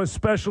 So as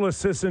special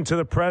assistant to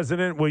the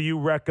president, will you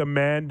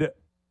recommend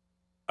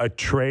a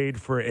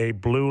trade for a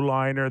blue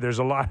liner? There's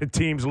a lot of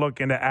teams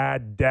looking to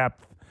add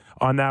depth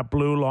on that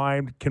blue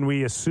line. Can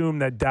we assume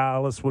that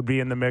Dallas would be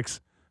in the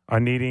mix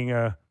on needing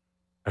a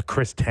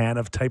Chris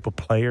Tanev type of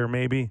player,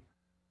 maybe?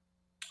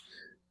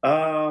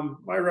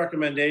 My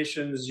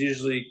recommendations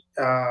usually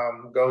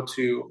go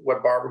to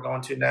what bar we're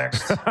going to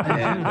next.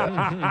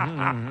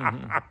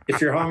 And if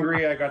you're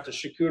hungry, I got the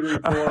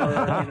charcuterie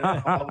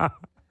board.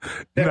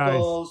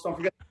 Pickles. Nice. Don't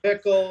forget the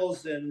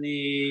pickles and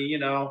the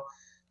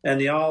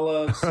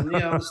olives and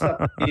the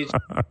stuff.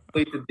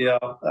 Complete the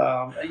deal.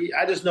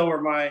 I just know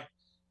where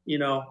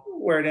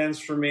where it ends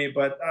for me.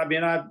 But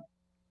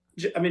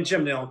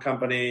Jim Neal and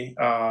Company.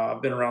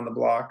 I've been around the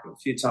block a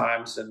few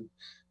times, and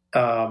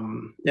our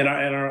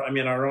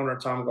owner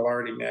Tom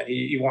Ghilardi, man,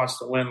 he wants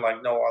to win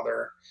like no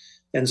other,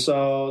 and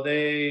so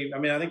I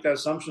think that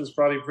assumption is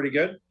probably pretty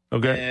good.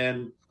 Okay,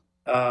 and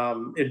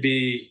it'd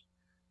be.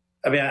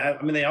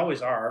 They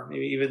always are,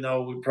 even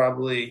though we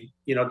probably,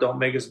 don't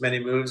make as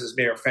many moves as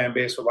maybe our fan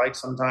base would like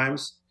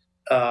sometimes.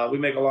 We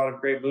make a lot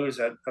of great moves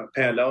that have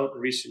panned out in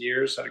recent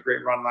years. Had a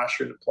great run last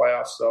year in the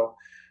playoffs. So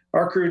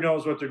our crew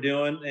knows what they're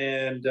doing.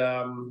 And,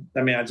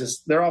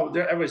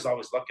 everybody's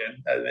always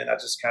looking. That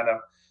just kind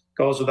of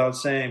goes without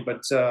saying.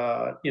 But,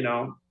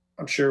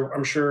 I'm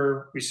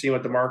sure we see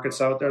what the market's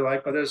out there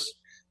like. But there's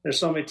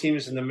so many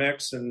teams in the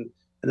mix, and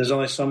there's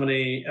only so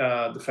many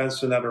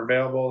defensemen that are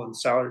available, and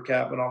salary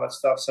cap and all that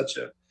stuff. Such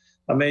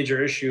a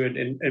major issue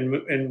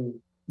in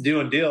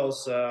doing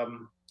deals.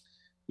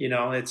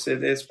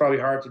 It's probably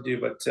hard to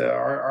do, but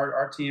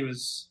our team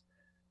is,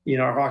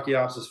 our hockey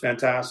ops is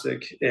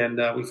fantastic, and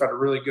we've had a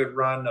really good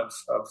run of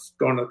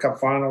going to the Cup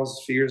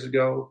Finals a few years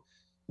ago,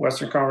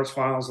 Western Conference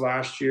Finals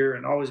last year,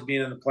 and always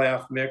being in the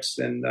playoff mix.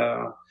 And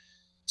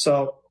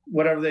so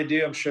whatever they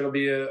do, I'm sure it'll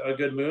be a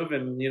good move.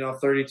 And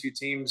 32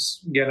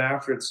 teams getting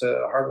after it's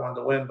a hard one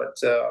to win. But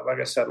like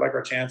I said, like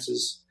our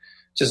chances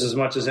just as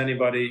much as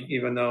anybody,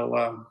 even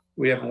though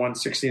we haven't won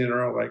 16 in a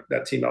row like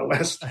that team out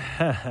west.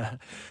 But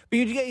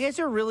you guys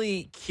are a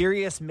really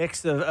curious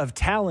mix of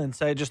talents.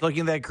 Just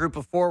looking at that group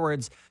of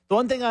forwards. The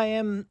one thing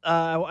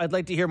I'd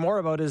like to hear more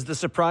about is the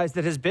surprise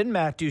that has been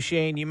Matt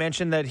Duchene. You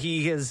mentioned that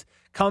he has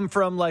come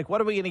from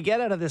what are we going to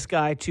get out of this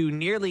guy to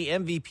nearly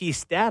MVP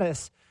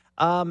status.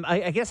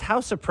 I guess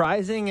how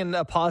surprising and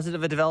a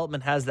positive a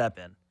development has that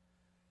been?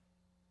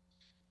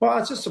 Well,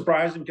 it's just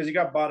surprising because he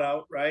got bought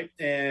out, right?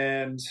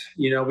 And,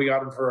 we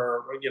got him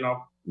for,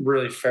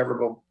 really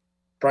favorable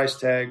price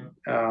tag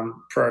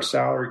for our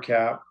salary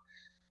cap.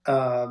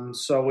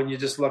 So when you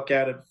just look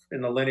at it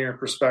in a linear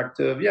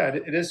perspective, yeah,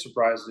 it is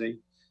surprising.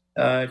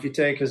 If you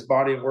take his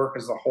body of work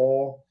as a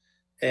whole,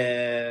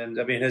 and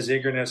I mean, his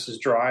eagerness, his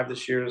drive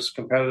this year, his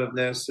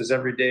competitiveness, his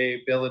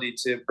everyday ability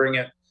to bring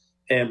it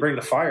and bring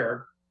the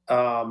fire,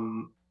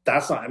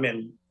 that's not, I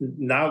mean,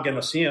 now getting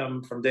to see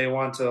him from day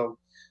one till,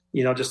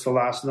 just the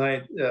last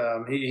night,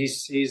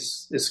 he's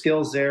his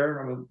skills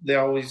there. I mean, they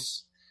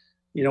always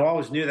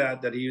knew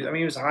that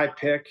he was a high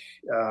pick.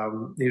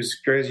 He was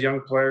great as a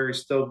young player. He's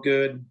still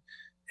good.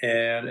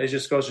 And it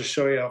just goes to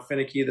show you how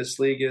finicky this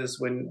league is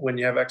when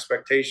you have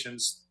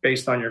expectations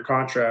based on your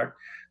contract.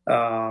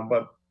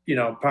 But,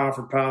 pound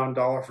for pound,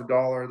 dollar for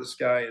dollar, this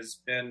guy has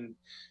been,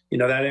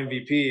 that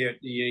MVP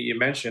you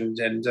mentioned.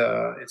 And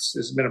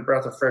it's been a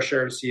breath of fresh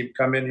air to see him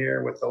come in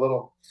here with a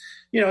little,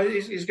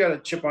 he's got a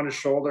chip on his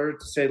shoulder,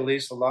 to say the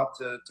least, a lot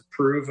to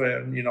prove,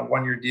 and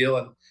 1-year deal.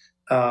 And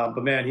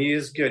but man, he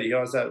is good. He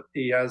has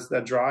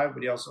that drive,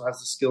 but he also has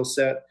the skill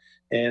set,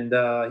 and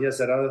he has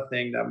that other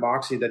thing, that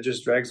moxie that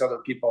just drags other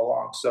people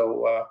along.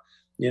 So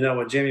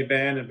with Jamie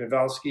Benn and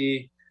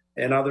Pavelski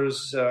and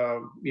others,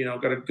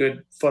 got a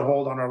good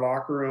foothold on our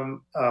locker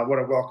room. What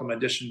a welcome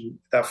addition,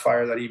 that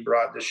fire that he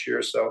brought this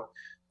year. So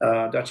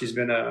Dutchy's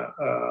been a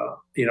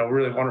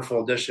really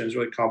wonderful addition. He's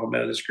really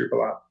complimented this group a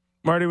lot.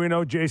 Marty, we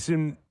know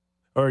Jamie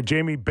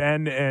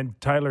Benn and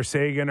Tyler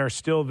Seguin are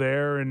still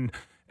there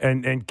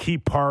and key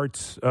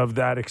parts of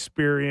that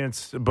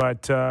experience,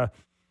 but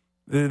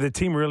the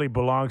team really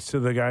belongs to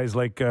the guys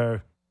like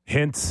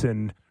Hintz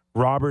and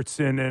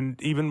Robertson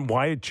and even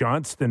Wyatt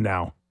Johnston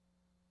now.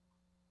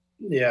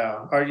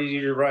 Yeah,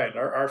 you're right.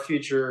 Our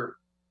future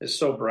is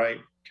so bright,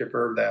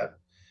 Kipper, that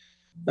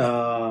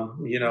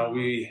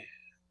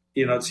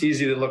it's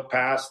easy to look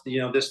past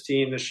this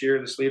team this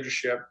year, this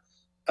leadership.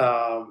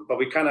 But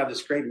we kind of have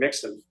this great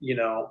mix of,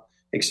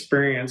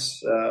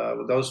 experience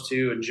with those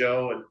two and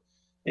Joe and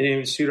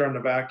even Suter on the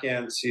back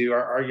end to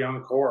our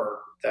young core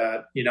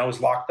that, is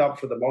locked up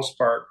for the most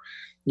part,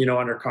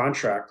 under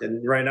contract.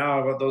 And right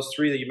now, those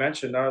three that you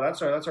mentioned,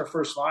 that's our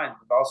first line.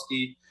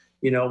 Pavelski,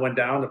 went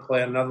down to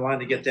play another line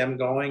to get them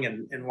going.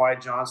 And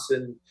Wyatt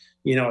Johnston,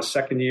 a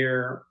second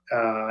year,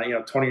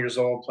 20 years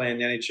old playing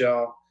the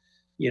NHL.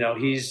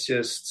 He's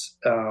just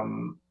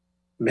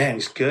man,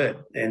 he's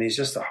good, and he's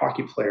just a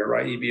hockey player,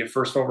 right? He'd be a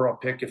first overall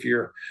pick if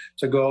you're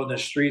to go out in the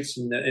streets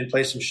and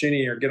play some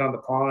shinny or get on the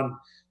pond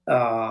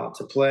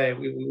to play.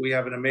 We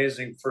have an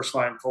amazing first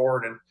line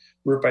forward, and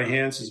Roope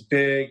Hintz is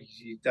big.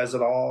 He does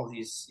it all.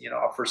 He's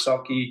up for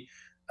Selke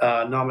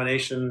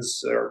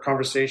nominations or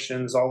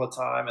conversations all the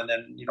time, and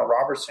then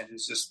Robertson,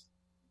 who's just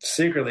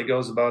secretly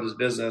goes about his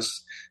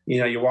business.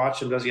 You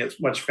watch him, doesn't get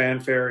much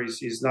fanfare.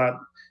 He's not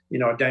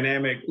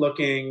dynamic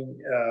looking,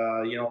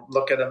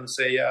 look at him and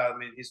say, yeah, I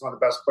mean, he's one of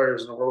the best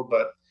players in the world,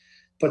 but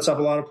puts up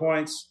a lot of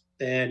points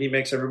and he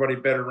makes everybody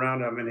better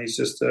around him. And he's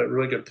just a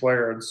really good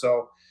player. And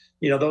so,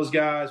 those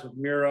guys with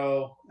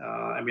Miro,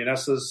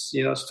 Essa's,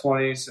 his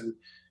 20s. And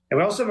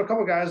we also have a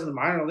couple guys in the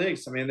minor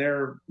leagues. I mean,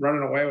 they're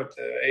running away with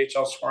the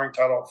AHL scoring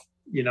title,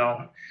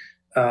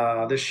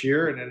 this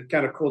year, and it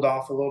kind of cooled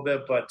off a little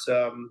bit, but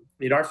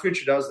our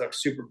future does look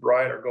super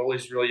bright. Our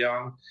goalie's real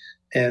young.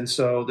 And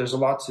so there's a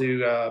lot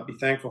to be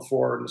thankful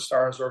for in the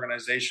Stars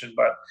organization.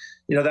 But,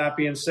 that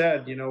being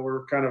said,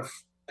 we're kind of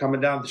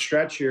coming down the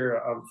stretch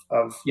here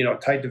of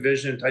tight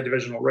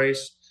divisional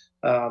race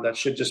that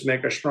should just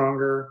make us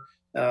stronger.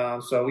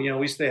 So,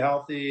 we stay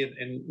healthy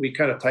and we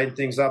kind of tighten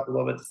things up a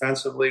little bit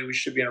defensively. We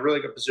should be in a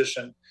really good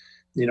position,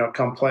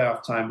 come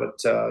playoff time. But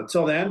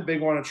until then,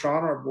 big one in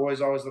Toronto. Our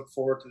boys always look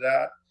forward to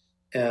that.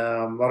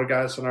 A lot of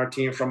guys on our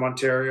team from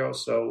Ontario.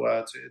 So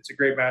it's a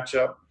great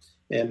matchup.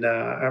 And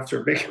after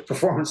a big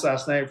performance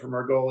last night from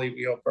our goalie,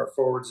 we hope our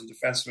forwards and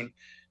defensemen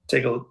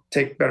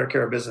take better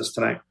care of business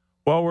tonight.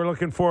 Well, we're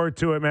looking forward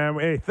to it, man.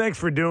 Hey, thanks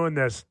for doing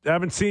this. I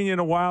haven't seen you in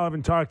a while. I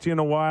haven't talked to you in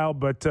a while,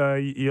 but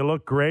you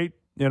look great.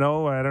 I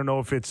don't know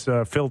if it's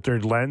a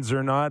filtered lens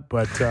or not,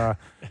 but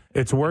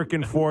it's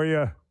working for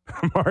you,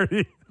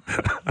 Marty.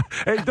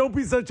 Hey, don't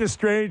be such a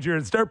stranger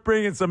and start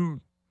bringing some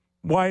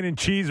wine and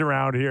cheese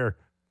around here.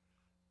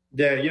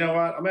 Yeah, you know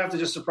what? I'm gonna have to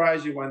just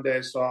surprise you one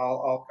day. So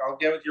I'll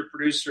get with your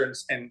producer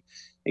and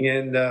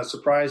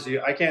surprise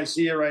you. I can't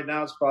see you right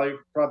now. It's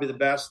probably the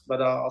best,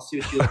 but I'll see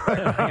what you look like.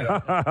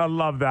 I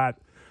love that,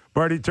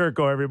 Marty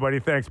Turco. Everybody,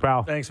 thanks,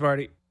 pal. Thanks,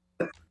 Marty.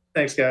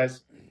 Thanks,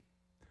 guys.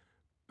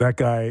 That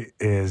guy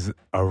is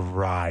a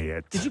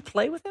riot. Did you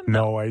play with him?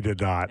 No, I did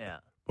not. Yeah.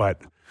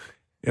 But,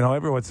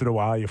 every once in a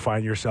while you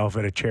find yourself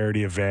at a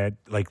charity event,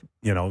 like,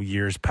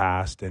 years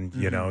past, and,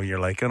 you're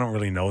like, I don't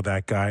really know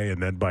that guy.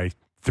 And then by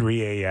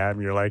 3 a.m.,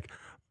 you're like,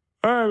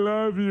 I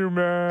love you,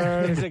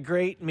 man. There's a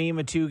great meme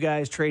of two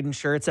guys trading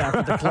shirts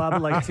after the club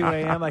at like 2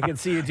 a.m. I can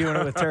see you doing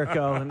it with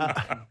Turco.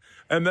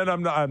 And then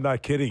I'm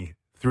not kidding.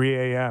 3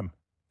 a.m.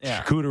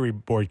 Yeah.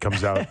 Charcuterie board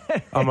comes out.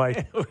 I'm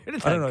like,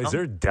 I don't know. Is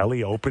there a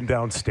deli open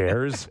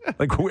downstairs?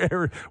 Like,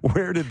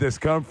 where did this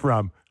come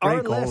from? Great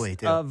Our goalie, list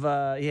too. of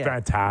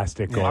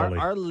Fantastic goalie.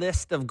 Our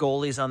list of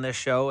goalies on this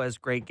show as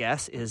great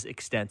guests is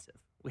extensive.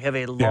 We have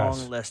a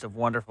long list of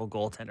wonderful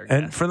goaltender guests.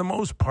 And for the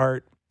most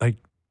part, like,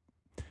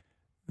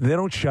 they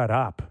don't shut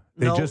up.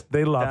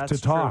 They love to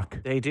talk.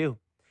 True. They do.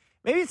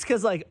 Maybe it's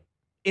because, like,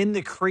 in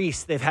the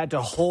crease, they've had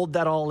to hold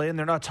that all in.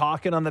 They're not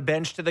talking on the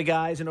bench to the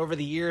guys, and over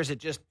the years, it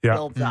just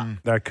builds up.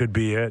 That could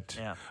be it.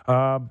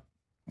 Yeah.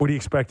 What are you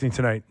expecting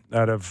tonight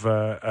out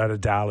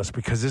of Dallas?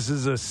 Because this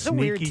is a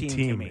weird sneaky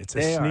team to me. It's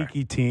They a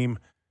sneaky team.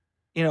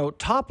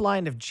 Top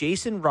line of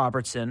Jason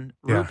Robertson,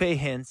 Rupe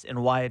Hintz,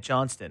 and Wyatt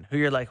Johnston, who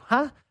you're like,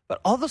 huh?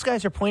 But all those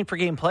guys are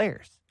point-per-game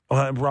players.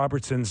 Well,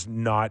 Robertson's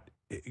not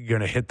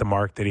going to hit the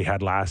mark that he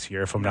had last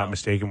year, if I'm not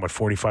mistaken.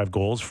 45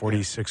 goals,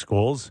 46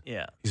 goals?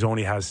 Yeah. He's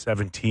only has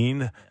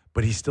 17,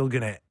 but he's still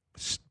going to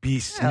be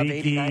sneaky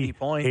 80, 90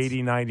 points.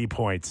 80, 90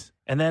 points.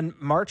 And then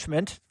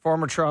Marchment,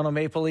 former Toronto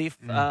Maple Leaf,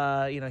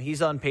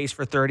 he's on pace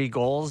for 30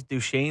 goals.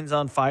 Duchesne's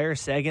on fire.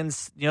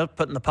 Sagan's,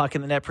 putting the puck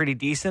in the net pretty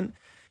decent.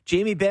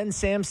 Jamie Benn,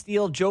 Sam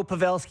Steele, Joe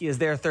Pavelski is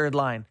their third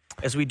line.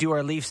 As we do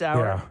our Leafs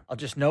hour, Yeah. I'll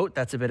just note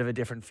that's a bit of a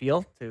different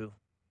feel to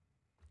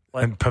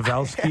And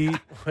Pavelski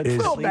is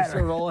the Leafs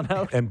are rolling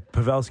out. And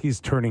Pavelski's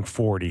turning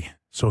 40.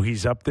 So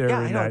he's up there Yeah,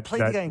 in I know. I that.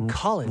 played the guy in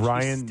college.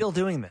 He's still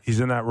doing this. He's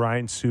in that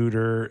Ryan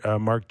Suter,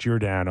 Mark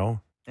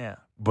Giordano. Yeah.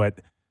 But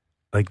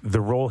like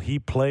the role he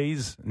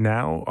plays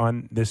now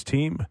on this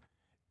team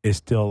is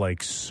still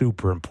like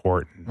super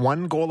important.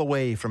 1 goal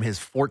away from his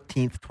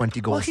 14th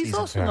 20-goal Well, he's season.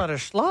 also not a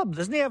schlub.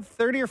 Doesn't he have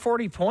 30 or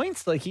 40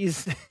 points? Like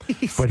he's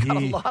But got a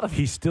lot of.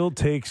 he still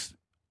takes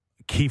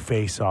key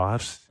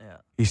face-offs. Yeah.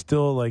 He's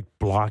still like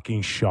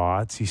blocking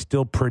shots. He's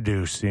still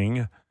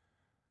producing.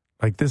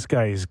 Like this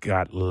guy's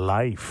got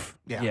life.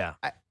 Yeah.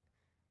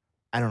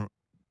 I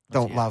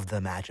don't love the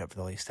matchup for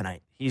the Leafs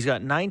tonight. He's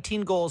got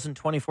 19 goals and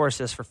 24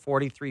 assists for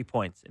 43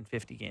 points in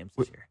 50 games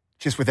this year.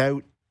 Just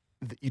without,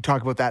 you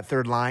talk about that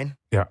third line.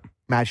 Yeah.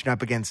 Matching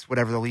up against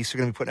whatever the Leafs are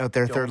going to be putting out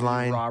their third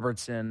line.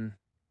 Robertson.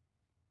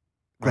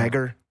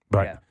 Gregor.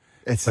 But Yeah.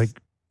 It's like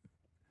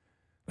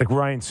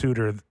Ryan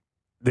Suter,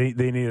 they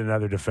need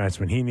another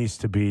defenseman. He needs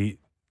to be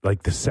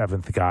like the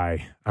 7th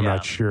guy. I'm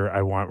not sure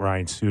I want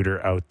Ryan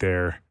Suter out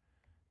there,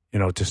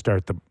 to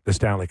start the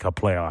Stanley Cup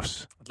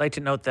playoffs. I'd like to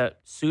note that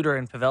Suter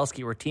and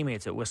Pavelski were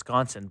teammates at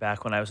Wisconsin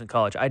back when I was in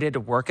college. I did a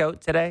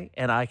workout today,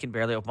 and I can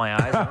barely open my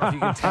eyes. I don't know if you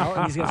can tell.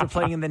 And these guys are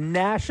playing in the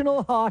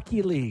National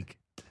Hockey League.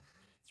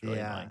 It's really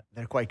annoying.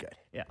 they're quite good.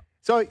 Yeah.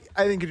 So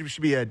I think it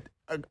should be a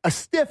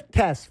stiff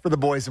test for the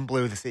boys in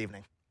blue this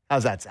evening.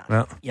 How's that sound?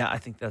 Well, Yeah, I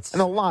think that's.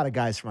 And a lot of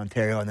guys from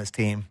Ontario on this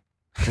team.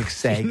 Like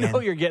Sagan, You know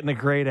you're getting a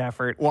great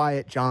effort.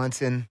 Wyatt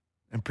Johnson.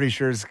 I'm pretty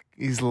sure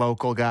he's a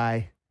local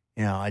guy.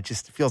 It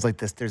just feels like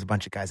this. There's a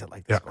bunch of guys that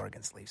like to score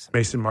against Leafs.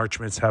 Mason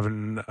Marchment's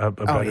having a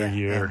better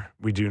year. Yeah.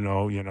 We do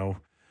know,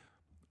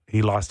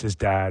 he lost his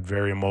dad,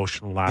 very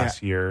emotional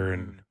last year,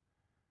 and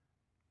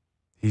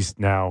he's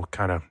now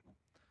kind of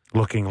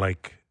looking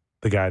like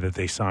the guy that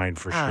they signed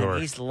for sure.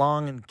 He's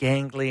long and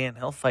gangly, and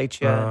he'll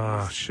fight you.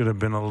 Should have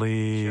been a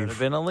Leaf. Should have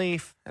been a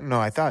Leaf. I don't know.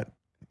 I thought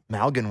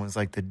Malgin was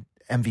like the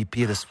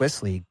MVP of the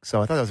Swiss League,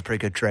 so I thought that was a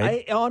pretty good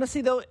trade.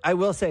 Honestly, though, I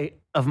will say,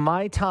 of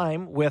my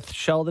time with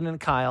Sheldon and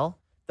Kyle,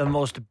 the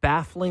most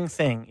baffling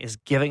thing is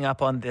giving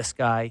up on this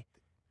guy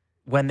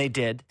when they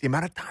did. The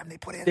amount of time they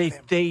put in.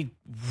 They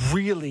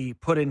really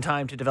put in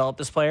time to develop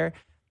this player.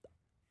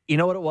 You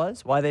know what it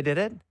was? Why they did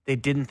it? They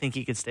didn't think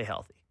he could stay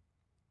healthy.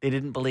 They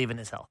didn't believe in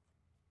his health.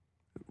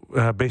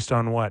 Based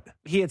on what?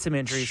 He had some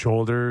injuries.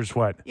 Shoulders,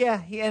 what?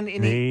 Yeah,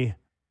 Knee?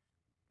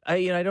 I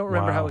don't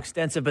remember how Wow.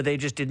 extensive, but they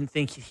just didn't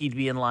think he'd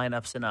be in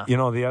lineups enough.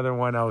 The other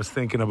one I was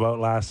thinking about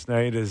last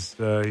night is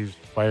he's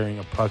firing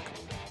a puck.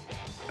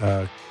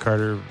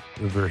 Carter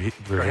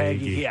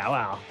Verhaeghe. Yeah,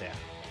 wow. Yeah.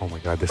 Oh my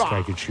God, this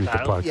guy could shoot the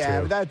puck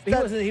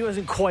too. He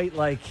wasn't quite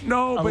like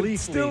No, a but Leaf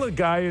still Leaf. a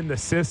guy in the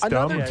system.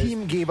 Another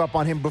team gave up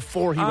on him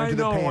before he went to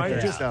the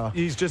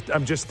Panthers.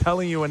 I'm just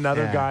telling you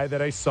another guy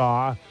that I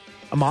saw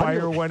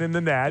fire one in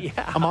the net. Yeah.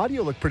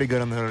 Amadio looked pretty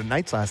good on the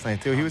Knights last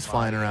night too. He was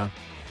flying around.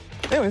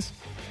 Anyways,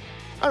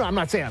 I'm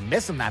not saying I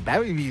miss him that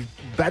bad. He'd be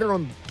better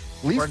on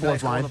Leafs Worked fourth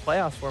nice on line. the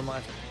playoffs for him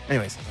last year.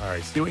 Anyways, All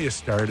right, see what you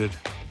started.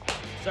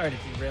 Sorry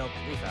to derail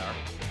the Leaf hour.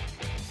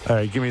 All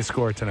right, give me a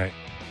score tonight.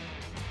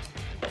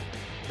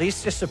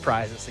 Leafs just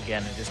surprise us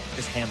again and just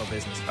handle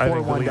business. I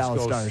think the 4-1 Leafs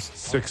Dallas go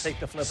Stars. Take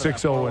the flip.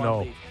 6-0 and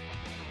 0.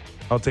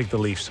 I'll take the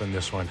Leafs on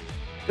this one.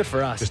 Good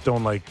for us. Just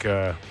don't like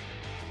the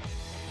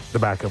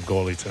backup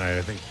goalie tonight.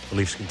 I think the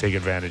Leafs can take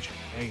advantage.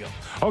 There you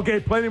go. Okay,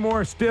 plenty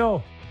more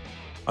still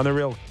on the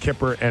Real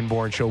Kipper and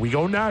Bourne Show. We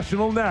go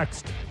national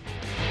next.